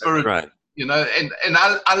the Spirit. Right. And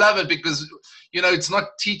I love it because it's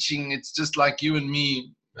not teaching, it's just like you and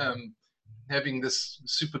me having this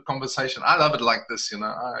super conversation. I love it like this, I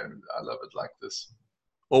love it like this.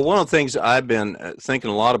 Well, one of the things I've been thinking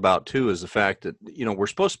a lot about too is the fact that we're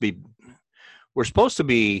supposed to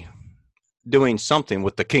be doing something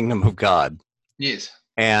with the kingdom of God. Yes.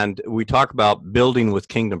 And we talk about building with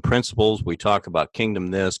kingdom principles. We talk about kingdom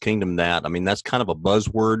this, kingdom that. I mean, that's kind of a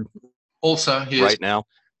buzzword. Also, yes. Right now.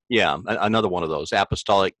 Yeah, another one of those,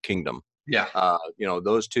 apostolic kingdom. Yeah.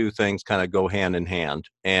 Those two things kind of go hand in hand.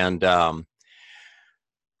 And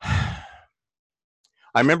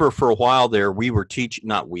I remember for a while there, we were teaching,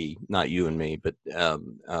 not you and me, but we're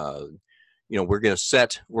going to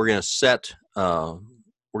set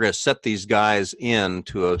these guys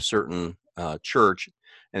into a certain church,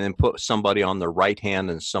 and then put somebody on their right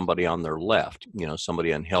hand and somebody on their left.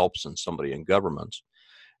 Somebody in helps and somebody in governments,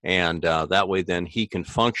 and that way, then he can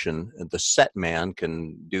function. The set man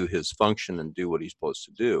can do his function and do what he's supposed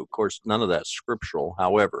to do. Of course, none of that's scriptural.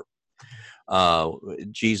 However,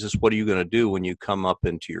 Jesus, what are you going to do when you come up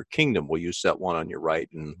into your kingdom? Will you set one on your right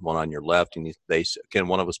and one on your left? And can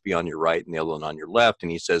one of us be on your right and the other one on your left?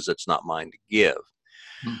 And he says, it's not mine to give.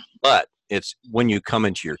 But it's when you come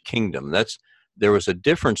into your kingdom. There was a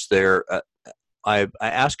difference there. I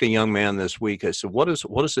asked a young man this week, I said, what does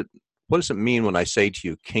it mean when I say to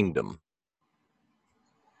you kingdom?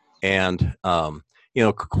 And, of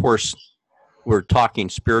course, we're talking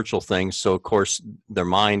spiritual things. So, of course, their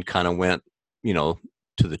mind kind of went, to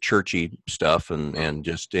the churchy stuff and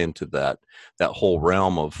just into that whole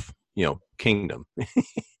realm of, kingdom,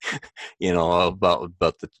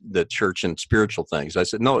 about the church and spiritual things. I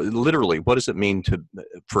said, no, literally, what does it mean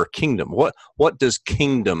for a kingdom? What does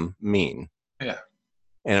kingdom mean? Yeah.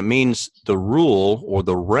 And it means the rule or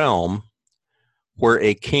the realm where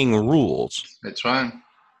a king rules. That's right.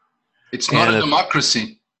 It's not a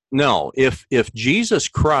democracy. No, if Jesus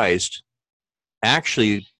Christ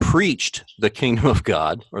actually preached the kingdom of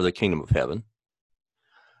God or the kingdom of heaven,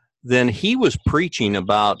 then he was preaching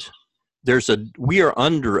about we are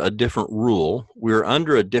under a different rule, we're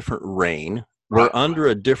under a different reign, we're under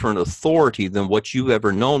a different authority than what you've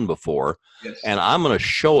ever known before, yes. And I'm going to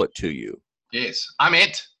show it to you. Yes, I'm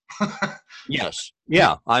it. Yes,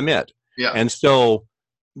 yeah, I'm it. Yeah. And so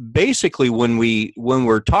basically when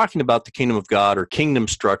we're talking about the kingdom of God or kingdom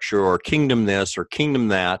structure or kingdom this or kingdom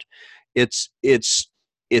that, it's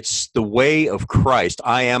it's the way of Christ.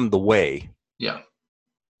 I am the way. Yeah.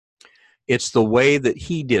 It's the way that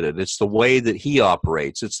he did it. It's the way that he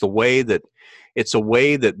operates. It's a way that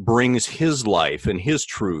brings his life and his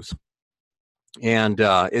truth. And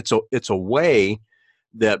it's a way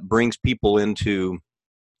that brings people into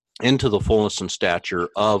the fullness and stature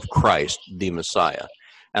of Christ, the Messiah.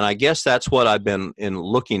 And I guess that's what I've been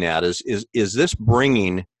looking at is this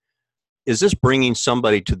bringing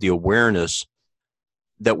somebody to the awareness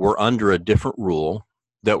that we're under a different rule,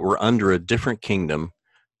 that we're under a different kingdom,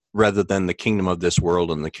 rather than the kingdom of this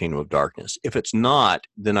world and the kingdom of darkness. If it's not,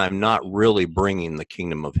 then I'm not really bringing the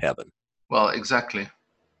kingdom of heaven. Well, exactly.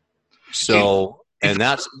 So, and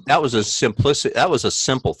that was a simple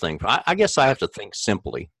thing. I guess I have to think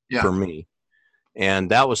simply for me.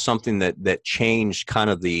 And that was something that changed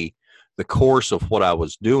kind of the course of what I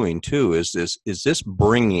was doing too, is this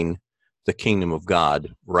bringing the kingdom of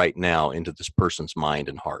God right now into this person's mind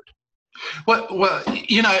and heart? Well,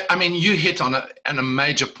 I mean, you hit on a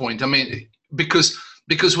major point. I mean, because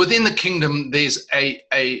within the kingdom there's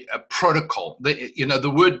a protocol.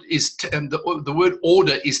 The word is the word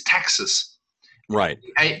order is taxis. Right.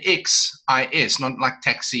 AXIS, not like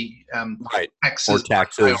taxi. Right. Taxes. Or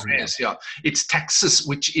taxes. IRS, yeah. It's taxis,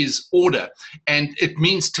 which is order, and it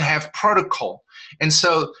means to have protocol. And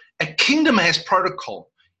so a kingdom has protocol.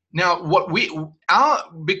 Now,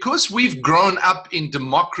 because we've grown up in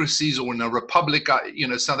democracies or in a republic,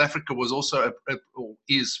 South Africa was also or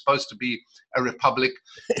is supposed to be a republic.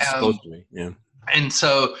 It's supposed to be, yeah. And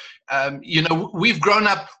so, we've grown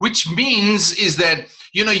up, which means is that,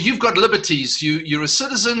 you've got liberties. You're a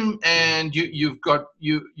citizen, and you're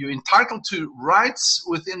entitled to rights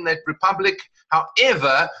within that republic.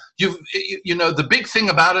 However, the big thing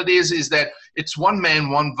about it is that it's one man,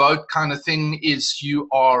 one vote kind of thing. Is you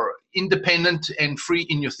are independent and free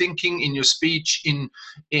in your thinking, in your speech,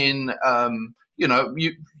 you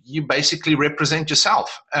basically represent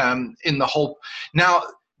yourself in the whole. Now,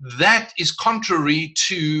 that is contrary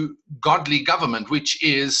to godly government, which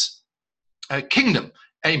is a kingdom,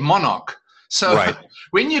 a monarch. So right.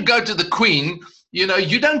 When you go to the Queen,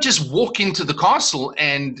 you don't just walk into the castle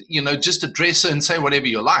and, just address her and say whatever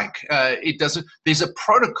you like. It doesn't. There's a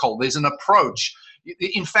protocol. There's an approach.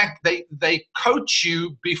 In fact, they coach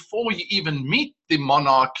you before you even meet the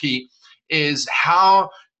monarchy is how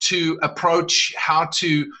to approach, how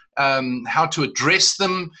to address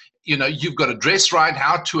them. You've got to dress right,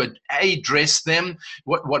 how to address them,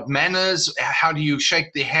 what manners, how do you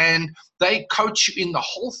shake their hand. They coach you in the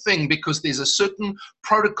whole thing because there's a certain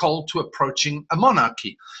protocol to approaching a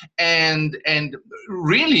monarchy. And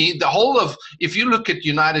really the whole of, if you look at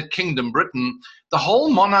United Kingdom, Britain, the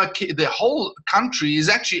whole monarchy, the whole country is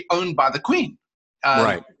actually owned by the Queen.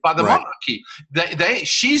 By the monarchy.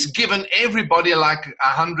 She's given everybody like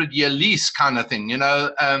 100-year lease kind of thing,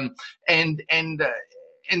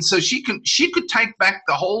 and so she could take back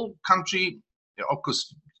the whole country, of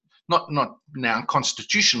course, not now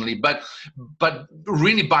constitutionally, but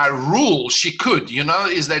really by rule she could,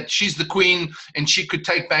 is that she's the Queen and she could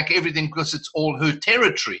take back everything because it's all her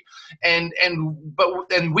territory. And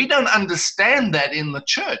we don't understand that in the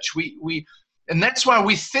church. And that's why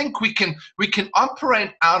we think we can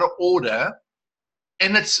operate out of order.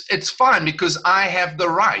 And it's fine because I have the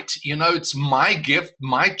right, it's my gift,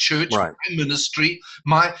 my church, my ministry,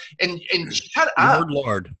 and shut up.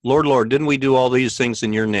 Lord, didn't we do all these things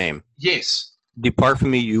in your name? Yes. Depart from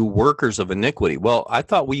me, you workers of iniquity. Well, I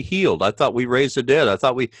thought we healed. I thought we raised the dead.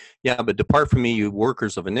 But depart from me, you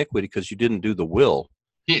workers of iniquity, because you didn't do the will.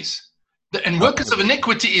 Yes. And workers of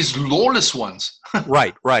iniquity is lawless ones.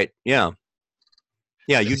 Right, yeah.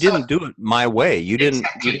 Yeah, you didn't do it my way. You didn't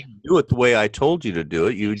do it the way I told you to do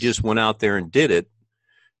it. You just went out there and did it,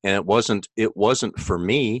 and it wasn't for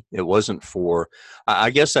me. It wasn't for. I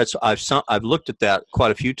guess that's I've looked at that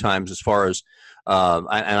quite a few times as far as, and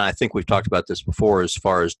I think we've talked about this before. As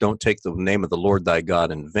far as don't take the name of the Lord thy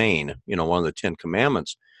God in vain. One of the 10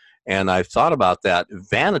 Commandments, and I've thought about that.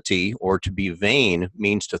 Vanity, or to be vain,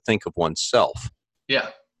 means to think of oneself. Yeah.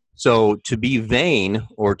 So to be vain,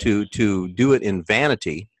 or to do it in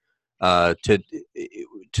vanity,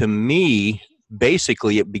 to me,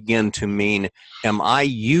 basically it began to mean, am I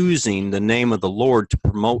using the name of the Lord to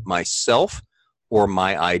promote myself or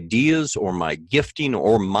my ideas or my gifting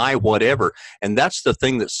or my whatever? And that's the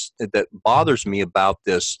thing that bothers me about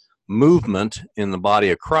this movement in the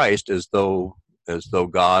body of Christ, as though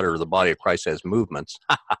God or the body of Christ has movements.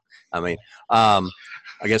 I mean,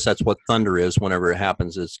 I guess that's what thunder is. Whenever it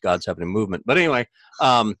happens, is God's having a movement. But anyway,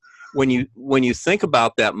 when you think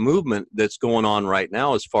about that movement that's going on right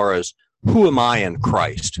now, as far as who am I in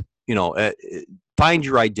Christ, find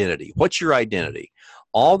your identity. What's your identity?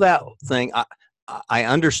 All that thing, I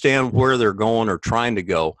understand where they're going or trying to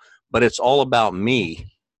go, but it's all about me.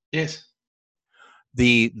 Yes.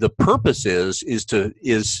 The purpose is to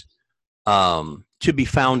be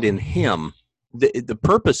found in Him. The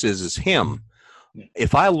purpose is Him. Yeah.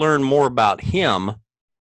 If I learn more about Him,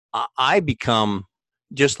 I become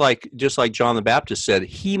just like John the Baptist said,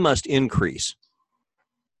 He must increase,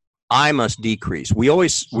 I must decrease. We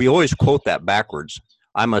always quote that backwards.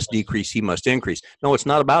 I must decrease, He must increase. No, it's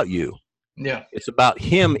not about you. Yeah. It's about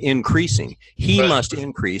Him increasing. He Right. must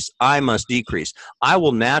increase, I must decrease. I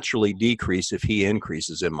will naturally decrease if He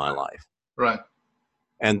increases in my life. Right.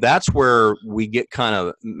 And that's where we get kind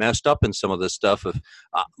of messed up in some of this stuff of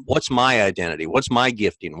what's my identity? What's my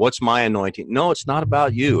gifting? What's my anointing? No, it's not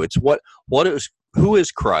about you. It's who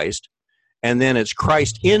is Christ? And then it's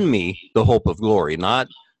Christ in me, the hope of glory, not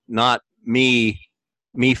me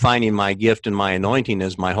finding my gift and my anointing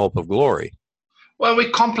as my hope of glory. Well,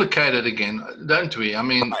 we complicate it again, don't we? I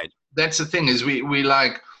mean, Right. That's the thing is we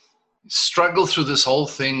like struggle through this whole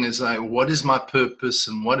thing is like, what is my purpose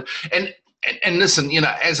and listen,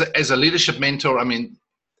 as a leadership mentor, I mean,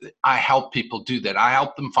 I help people do that. I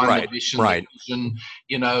help them find Right, the vision, right.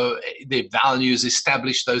 Their values,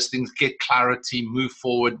 establish those things, get clarity, move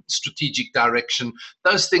forward, strategic direction.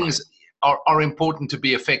 Those things are important to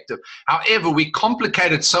be effective. However, we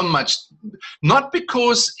complicate it so much, not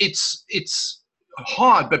because it's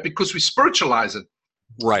hard, but because we spiritualize it.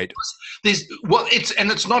 Right.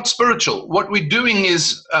 It's not spiritual. What we're doing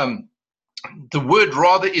is the word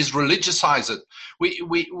rather is religiousise it.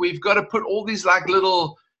 We've got to put all these like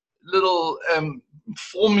little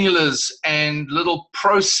formulas and little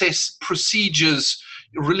procedures,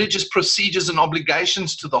 religious procedures and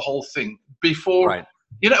obligations to the whole thing before. Right.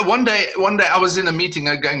 One day I was in a meeting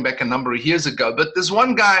going back a number of years ago, but there's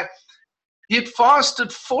one guy, he had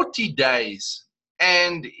fasted 40 days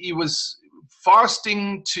and he was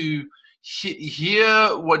fasting to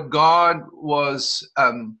hear what God was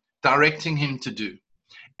directing him to do.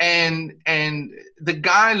 And the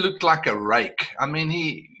guy looked like a rake. I mean,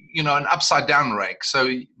 an upside down rake. So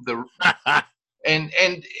and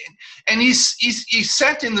he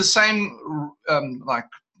sat in the same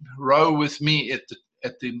row with me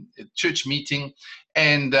at the church meeting,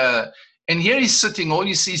 and here he's sitting. All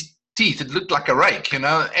you see is teeth. It looked like a rake, and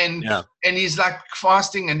he's like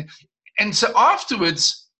fasting, and so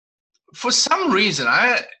afterwards, for some reason,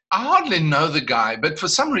 I hardly know the guy, but for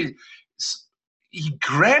some reason, he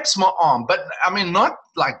grabs my arm, but I mean, not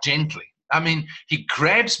like gently. I mean, he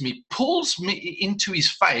grabs me, pulls me into his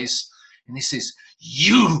face, and he says,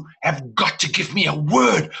 "You have got to give me a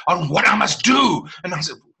word on what I must do." And I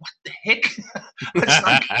said, "What the heck?" It's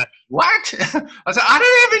like, what? I said, "I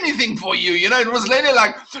don't have anything for you." It was literally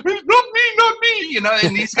like, "Not me.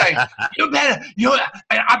 And he's going,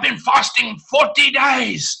 I've been fasting 40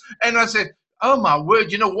 days. And I said, "Oh my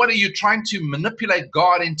word, what are you trying to manipulate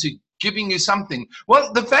God into giving you something?"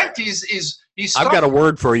 Well, the fact is he's I've got a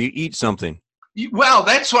word for you. Eat something. Well,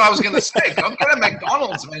 that's what I was going to say. Go to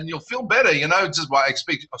McDonald's, man. You'll feel better. Just what I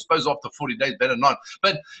suppose after 40 days, better not.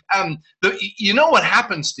 But what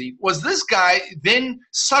happened, Steve, was this guy then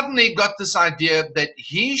suddenly got this idea that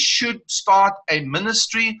he should start a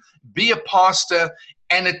ministry, be a pastor,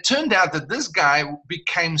 and it turned out that this guy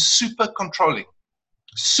became super controlling.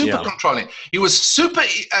 Controlling. He was super.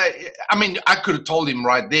 I could have told him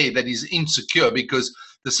right there that he's insecure, because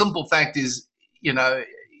the simple fact is,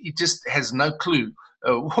 he just has no clue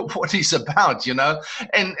what he's about,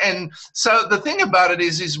 And so the thing about it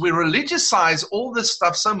is we religiousize all this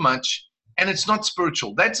stuff so much, and it's not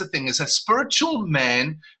spiritual. That's the thing. Is a spiritual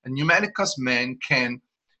man, a pneumaticos man, can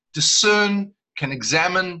discern, can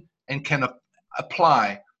examine, and can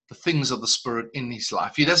apply the things of the Spirit in his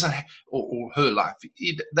life. He doesn't, or her life.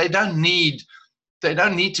 They don't need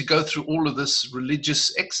to go through all of this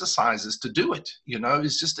religious exercises to do it.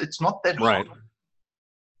 It's not that hard. Right.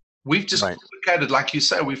 We've just complicated, like you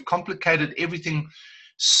say, we've complicated everything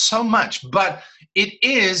so much, but it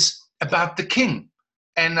is about the King.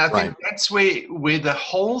 And I think that's where the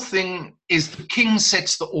whole thing is. The King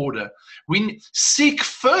sets the order. We seek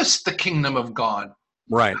first the kingdom of God.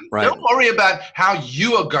 Right. Don't worry about how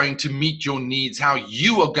you are going to meet your needs, how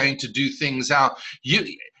you are going to do things,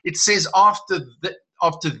 it says after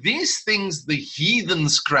these things, the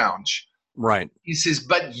heathens crouch. Right. He says,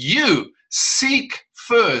 but you seek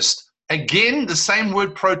first, again, the same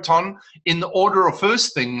word proton in the order of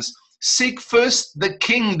first things, seek first the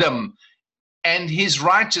kingdom and his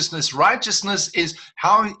righteousness. Righteousness is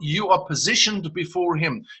how you are positioned before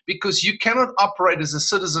him, because you cannot operate as a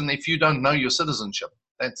citizen if you don't know your citizenship.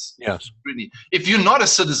 That's Yes. really, if you're not a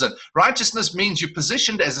citizen, righteousness means you're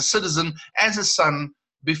positioned as a citizen, as a son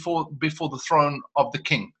before the throne of the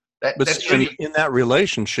King. But That's see, really, in that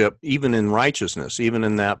relationship, even in righteousness, even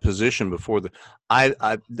in that position before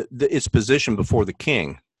it's position before the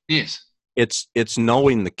King. yes. It's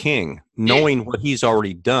knowing the King, knowing what he's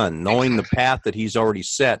already done, knowing the path that he's already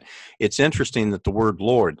set. It's interesting that the word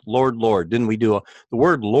Lord, didn't we do the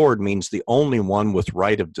word Lord means the only one with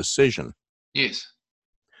right of decision. Yes.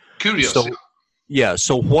 Curious. So, yeah.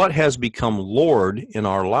 So what has become Lord in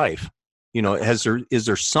our life? Is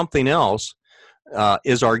there something else?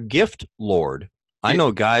 Is our gift Lord? I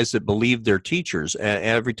know guys that believe they're teachers.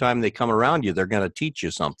 Every time they come around you, they're going to teach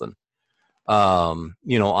you something.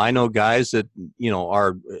 I know guys that,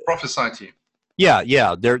 are prophesy to you.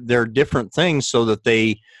 Yeah. They're different things so that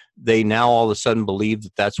they now all of a sudden believe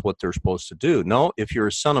that that's what they're supposed to do. No, if you're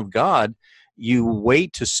a son of God, you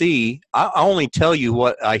wait to see. I only tell you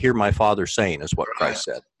what I hear my Father saying is what Christ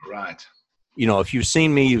said. Right. If you've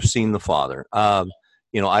seen me, you've seen the Father.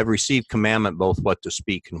 I've received commandment both what to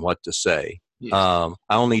speak and what to say. Yes.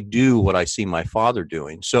 I only do what I see my Father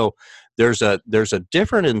doing. So there's a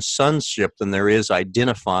difference in sonship than there is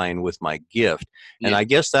identifying with my gift. And I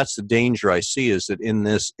guess that's the danger I see, is that in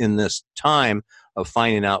this time of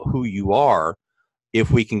finding out who you are, if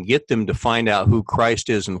we can get them to find out who Christ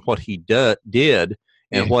is and what he did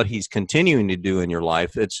and what he's continuing to do in your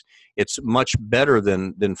life, it's much better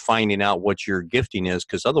than finding out what your gifting is,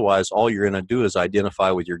 because otherwise all you're going to do is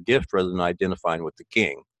identify with your gift rather than identifying with the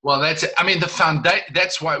King. Well, that's it. I mean,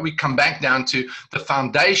 that's why we come back down to the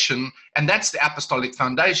foundation, and that's the apostolic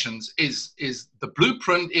foundations, is the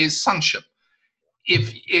blueprint is sonship.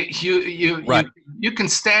 If you can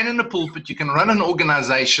stand in the pulpit, you can run an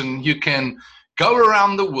organization, you can go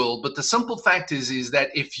around the world, but the simple fact is that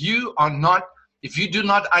if you do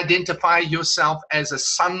not identify yourself as a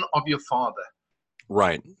son of your Father,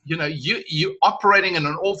 right, you're operating in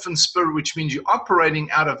an orphan spirit, which means you're operating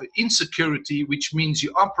out of insecurity, which means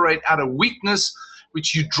you operate out of weakness,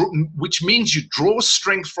 which means you draw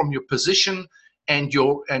strength from your position and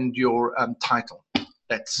your title.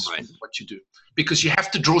 That's what you do, because you have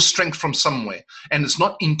to draw strength from somewhere, and it's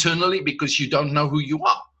not internally, because you don't know who you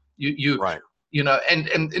are.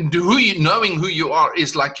 Knowing who you are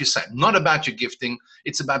is, like you said, not about your gifting.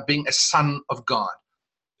 It's about being a son of God.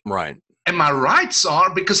 Right. And my rights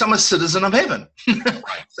are because I'm a citizen of heaven.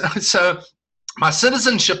 Right. So my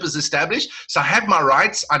citizenship is established. So I have my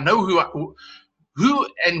rights. I know who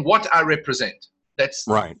and what I represent. That's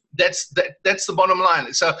right. That's the bottom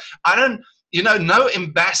line. So I don't, no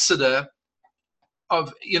ambassador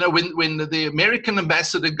of, when the American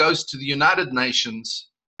ambassador goes to the United Nations,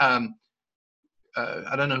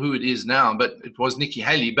 I don't know who it is now, but it was Nikki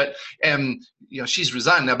Haley. But she's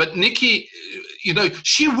resigned now. But Nikki,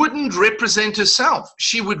 she wouldn't represent herself.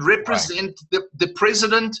 She would represent the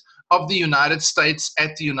president of the United States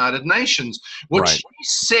at the United Nations. What she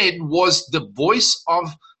said was the voice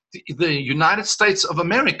of the United States of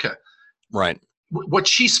America. Right. What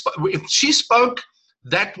she spoke.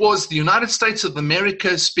 That was the United States of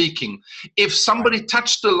America speaking. If somebody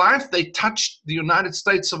touched her life, they touched the United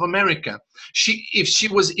States of America. If she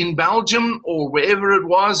was in Belgium or wherever it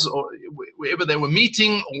was, or wherever they were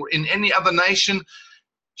meeting, or in any other nation,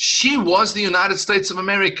 she was the United States of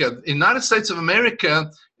America. The United States of America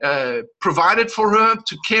provided for her,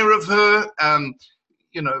 took care of her,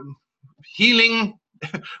 healing,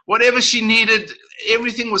 whatever she needed,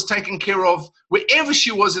 everything was taken care of wherever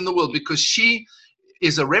she was in the world, because she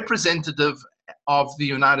is a representative of the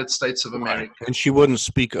United States of America. And she wouldn't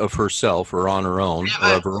speak of herself or on her own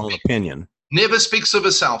or of her own opinion. Never speaks of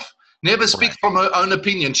herself. Never speaks from her own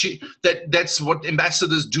opinion. That's what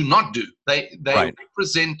ambassadors do not do. They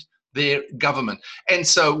represent their government. And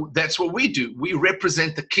so that's what we do. We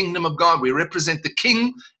represent the kingdom of God. We represent the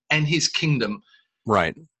King and his kingdom.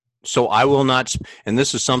 Right. So I will not, and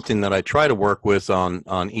this is something that I try to work with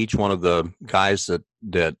on each one of the guys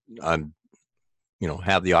that I'm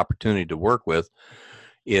have the opportunity to work with,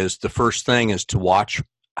 is the first thing is to watch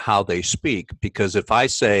how they speak. Because if I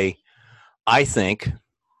say, I think,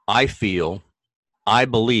 I feel, I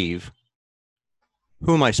believe,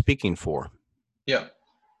 who am I speaking for? Yeah.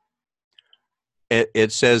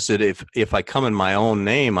 It says that if I come in my own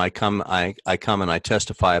name, I come and I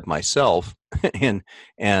testify of myself, and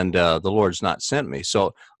the Lord's not sent me.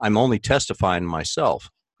 So I'm only testifying myself.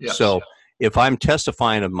 Yes. So if I'm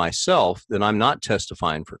testifying of myself, then I'm not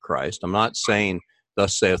testifying for Christ. I'm not saying,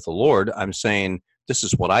 thus saith the Lord. I'm saying, this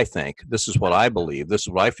is what I think. This is what I believe. This is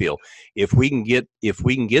what I feel. If we can get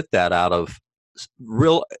that out of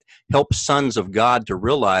real help sons of God to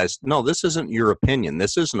realize, no, this isn't your opinion.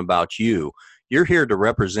 This isn't about you. You're here to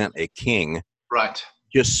represent a king. Right.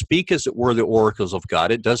 Just speak as it were the oracles of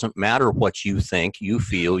God. It doesn't matter what you think, you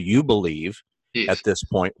feel, you believe Yes. at this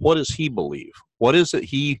point. What does he believe? What is it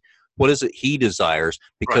he desires?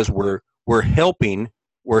 Because we're helping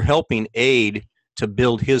aid to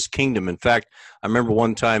build his kingdom. In fact, I remember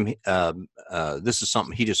one time, this is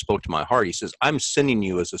something he just spoke to my heart. He says, I'm sending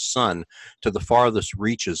you as a son to the farthest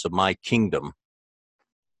reaches of my kingdom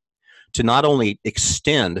to not only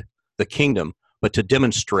extend the kingdom, but to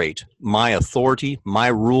demonstrate my authority, my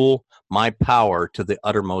rule, my power to the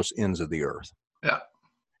uttermost ends of the earth. Yeah.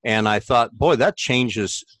 And I thought, boy, that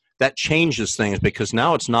changes things, because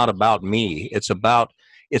now it's not about me. It's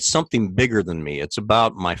something bigger than me. It's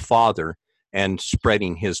about my Father and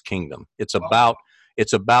spreading his kingdom. It's about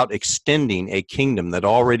extending a kingdom that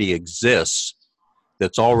already exists,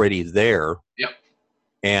 that's already there. Yep.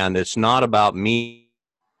 And it's not about me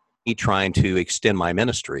trying to extend my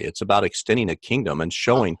ministry. It's about extending a kingdom and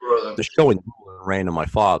showing the rule and reign of my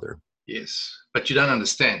Father. Yes, but you don't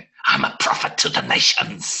understand. I'm a prophet to the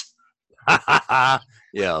nations.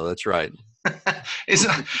 Yeah, that's right. That's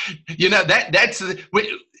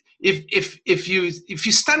if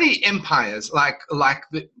you study empires like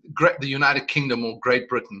the United Kingdom or Great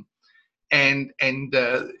Britain, and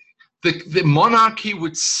the monarchy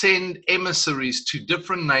would send emissaries to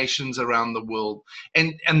different nations around the world,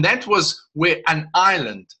 and that was where an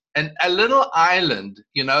island, and a little island,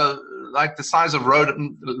 like the size of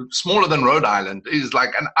smaller than Rhode Island, is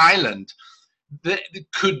like an island that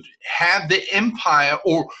could have their empire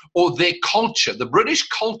or their culture. The British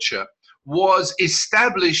culture was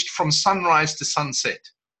established from sunrise to sunset.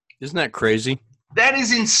 Isn't that crazy? That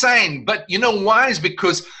is insane. But you know why? Is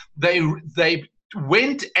because they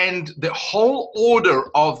went, and the whole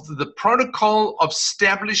order of the protocol of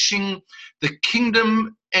establishing the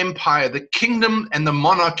kingdom empire, the kingdom and the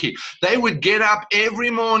monarchy, they would get up every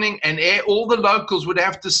morning and all the locals would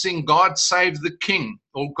have to sing God Save the King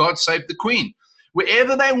or God Save the Queen.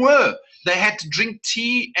 Wherever they were, they had to drink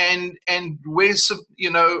tea and wear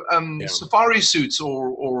safari suits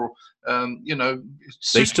or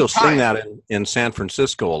they still sing that in San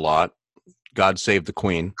Francisco a lot. God Save the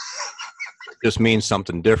Queen. Just means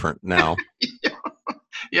something different now.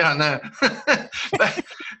 Yeah, no.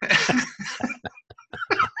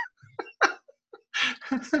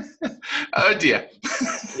 Oh dear.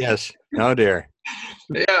 Yes. Oh dear.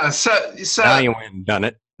 Yeah. So now you went and done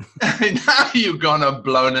it. Now you've gone and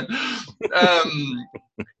blown it.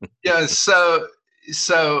 Yeah. So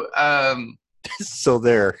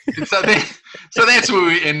there. So that's where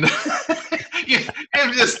we end. You're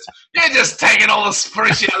just taking all the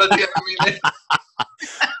spirituality out of me there.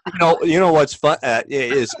 You know what's fun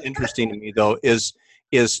is interesting to me though is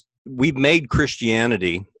we've made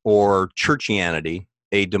Christianity or churchianity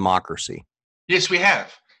a democracy. Yes, we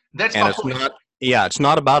have. That's and it's not. Yeah, it's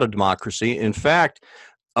not about a democracy. In fact,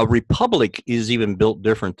 a republic is even built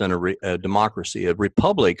different than a democracy. A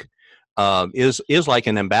republic is like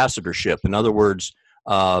an ambassadorship. In other words,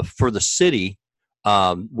 for the city,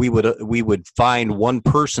 we would find one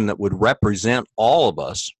person that would represent all of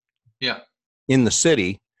us. Yeah. In the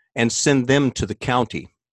city and send them to the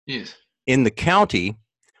county. Yes. In the county,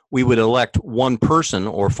 we would elect one person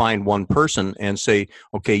or find one person and say,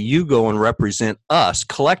 okay, you go and represent us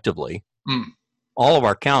collectively, all of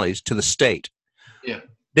our counties, to the state. Yeah.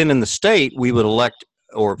 Then in the state, we would elect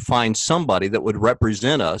or find somebody that would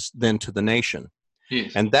represent us then to the nation.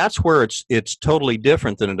 Yes. And that's where it's totally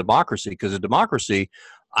different than a democracy, because a democracy,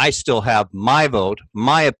 I still have my vote,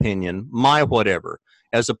 my opinion, my whatever,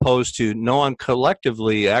 as opposed to, no, I'm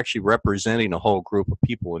collectively actually representing a whole group of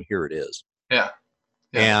people, and here it is. Yeah.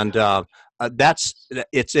 And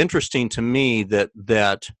it's interesting to me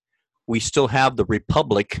that we still have the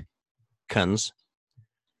Republicans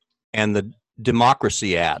and the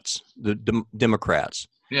Democracy-ats, the Democrats.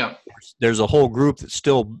 Yeah. There's a whole group that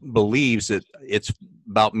still believes that it's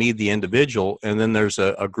about me, the individual, and then there's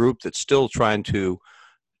a group that's still trying to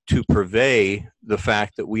purvey the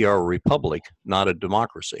fact that we are a republic, not a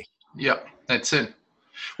democracy. Yeah, that's it.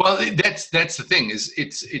 Well, that's the thing. Is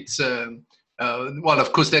well,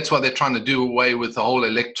 of course, that's why they're trying to do away with the whole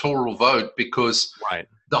electoral vote, because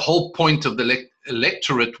the whole point of the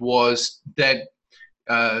electorate was that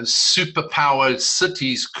superpowered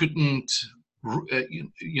cities couldn't,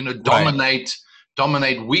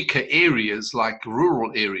 dominate weaker areas like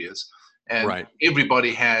rural areas, and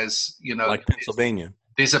everybody has, like Pennsylvania.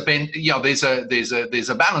 There's a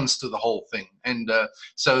balance to the whole thing, and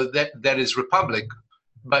so that is republic.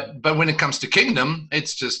 But when it comes to kingdom,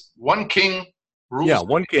 it's just one king, rules. Yeah,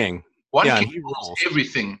 one king. One Yeah, king and he rules rules.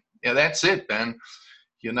 everything. Yeah, that's it, man.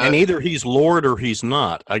 You know, And either he's Lord or he's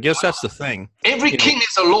not. I guess that's the thing. every king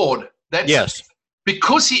is a lord. That's Yes,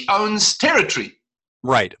 because he owns territory.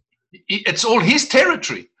 right, It's all his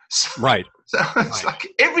territory. So, right. so it's like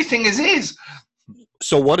everything is his.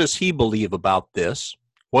 So what does he believe about this?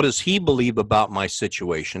 What does he believe about my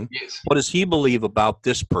situation? Yes. What does he believe about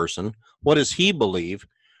this person? What does he believe?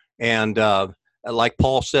 And like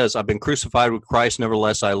Paul says, I've been crucified with Christ,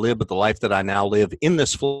 nevertheless I live, but the life that I now live in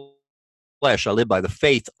this flesh, I live by the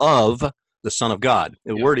faith of the Son of God.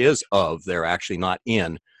 The word is of there, actually, not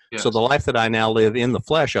in. Yes. So the life that I now live in the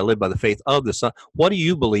flesh, I live by the faith of the Son. What do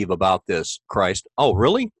you believe about this, Christ? Oh,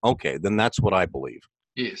 really? Okay, then that's what I believe.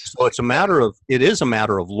 Yes. So it is a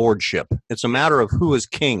matter of lordship. It's a matter of who is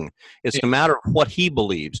king. It's a matter of what he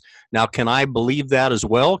believes. Now, can I believe that as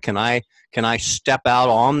well? Can I step out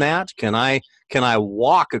on that? Can I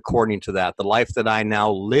walk according to that? The life that I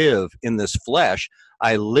now live in this flesh,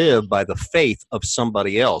 I live by the faith of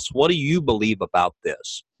somebody else. What do you believe about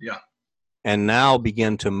this? Yeah. And now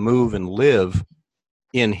begin to move and live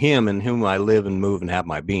in him, in whom I live and move and have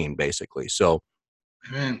my being, basically. So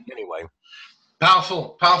anyway.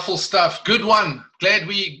 Powerful stuff. Good one. Glad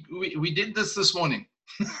we did this morning.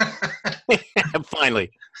 Finally.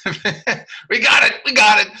 We got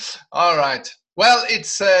it. All right. Well,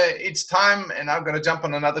 it's time, and I'm going to jump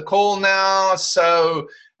on another call now. So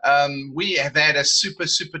we have had a super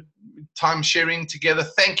time sharing together.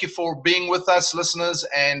 Thank you for being with us, listeners,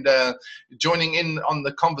 and joining in on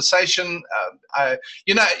the conversation.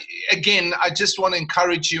 Again, I just want to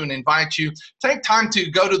encourage you and invite you. Take time to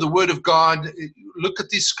go to the Word of God, look at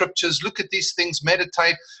these scriptures, look at these things,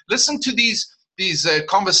 meditate, listen to these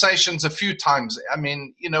conversations a few times. I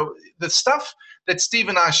mean, the stuff that Steve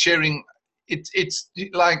and I are sharing, it's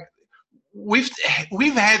like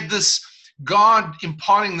we've had this God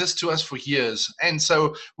imparting this to us for years, and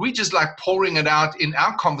so we just like pouring it out in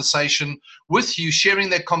our conversation with you, sharing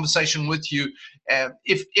that conversation with you.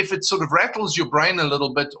 If it sort of rattles your brain a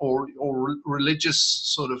little bit, or religious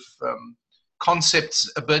sort of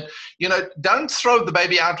concepts a bit, don't throw the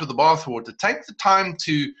baby out with the bathwater. Take the time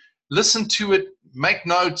to listen to it, make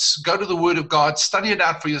notes, go to the Word of God, study it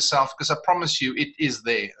out for yourself, because I promise you, it is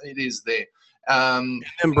there. It is there. And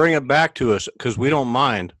bring it back to us, because we don't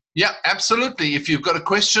mind. Yeah, absolutely. If you've got a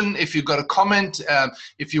question, if you've got a comment,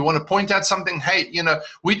 if you want to point out something, hey,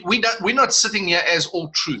 we're not sitting here as all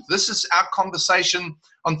truth. This is our conversation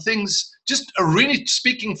on things, just really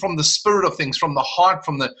speaking from the spirit of things, from the heart,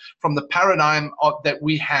 from the paradigm that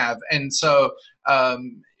we have. And so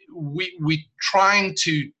we trying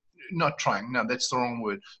to, not trying, no, that's the wrong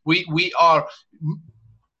word. We are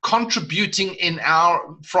contributing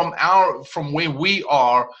from where we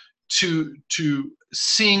are to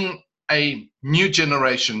seeing a new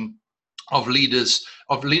generation of leaders,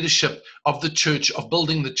 of leadership, of the church, of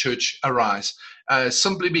building the church arise.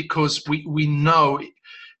 Simply because we know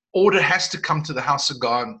order has to come to the house of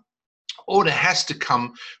God. Order has to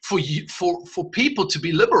come for people to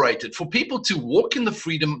be liberated, for people to walk in the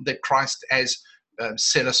freedom that Christ has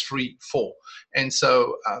set us free for. And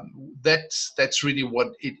so that's really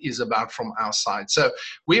what it is about from our side. So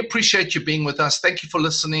we appreciate you being with us. Thank you for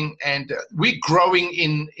listening. And we're growing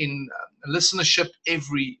in listenership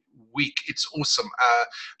every week. It's awesome.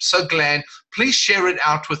 So glad. Please share it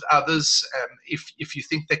out with others. If you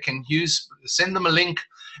think they can use, send them a link.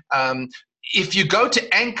 If you go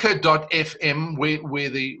to anchor.fm, where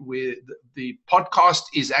the podcast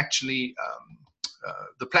is actually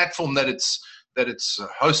the platform that it's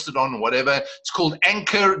hosted on, or whatever, it's called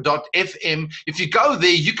anchor.fm. If you go there,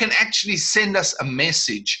 you can actually send us a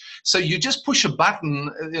message. So you just push a button,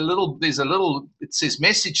 there's a little, it says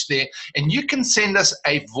message there, and you can send us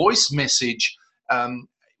a voice message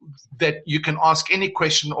that you can ask any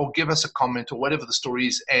question or give us a comment or whatever the story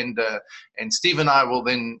is, and Steve and I will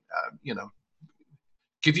then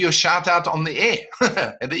give you a shout out on the air.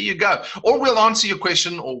 And there you go. Or we'll answer your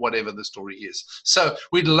question, or whatever the story is. So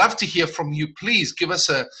we'd love to hear from you. Please give us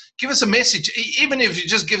a message. Even if you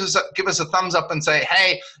just give us a thumbs up and say,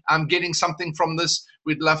 hey, I'm getting something from this.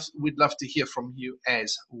 We'd love to hear from you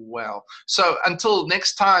as well. So until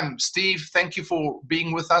next time, Steve, thank you for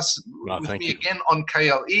being with us, again on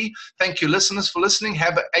KLE. Thank you, listeners, for listening.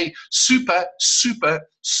 Have a super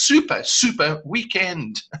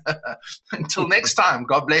weekend. Until next time,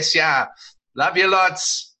 God bless ya. Love you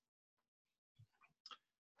lots.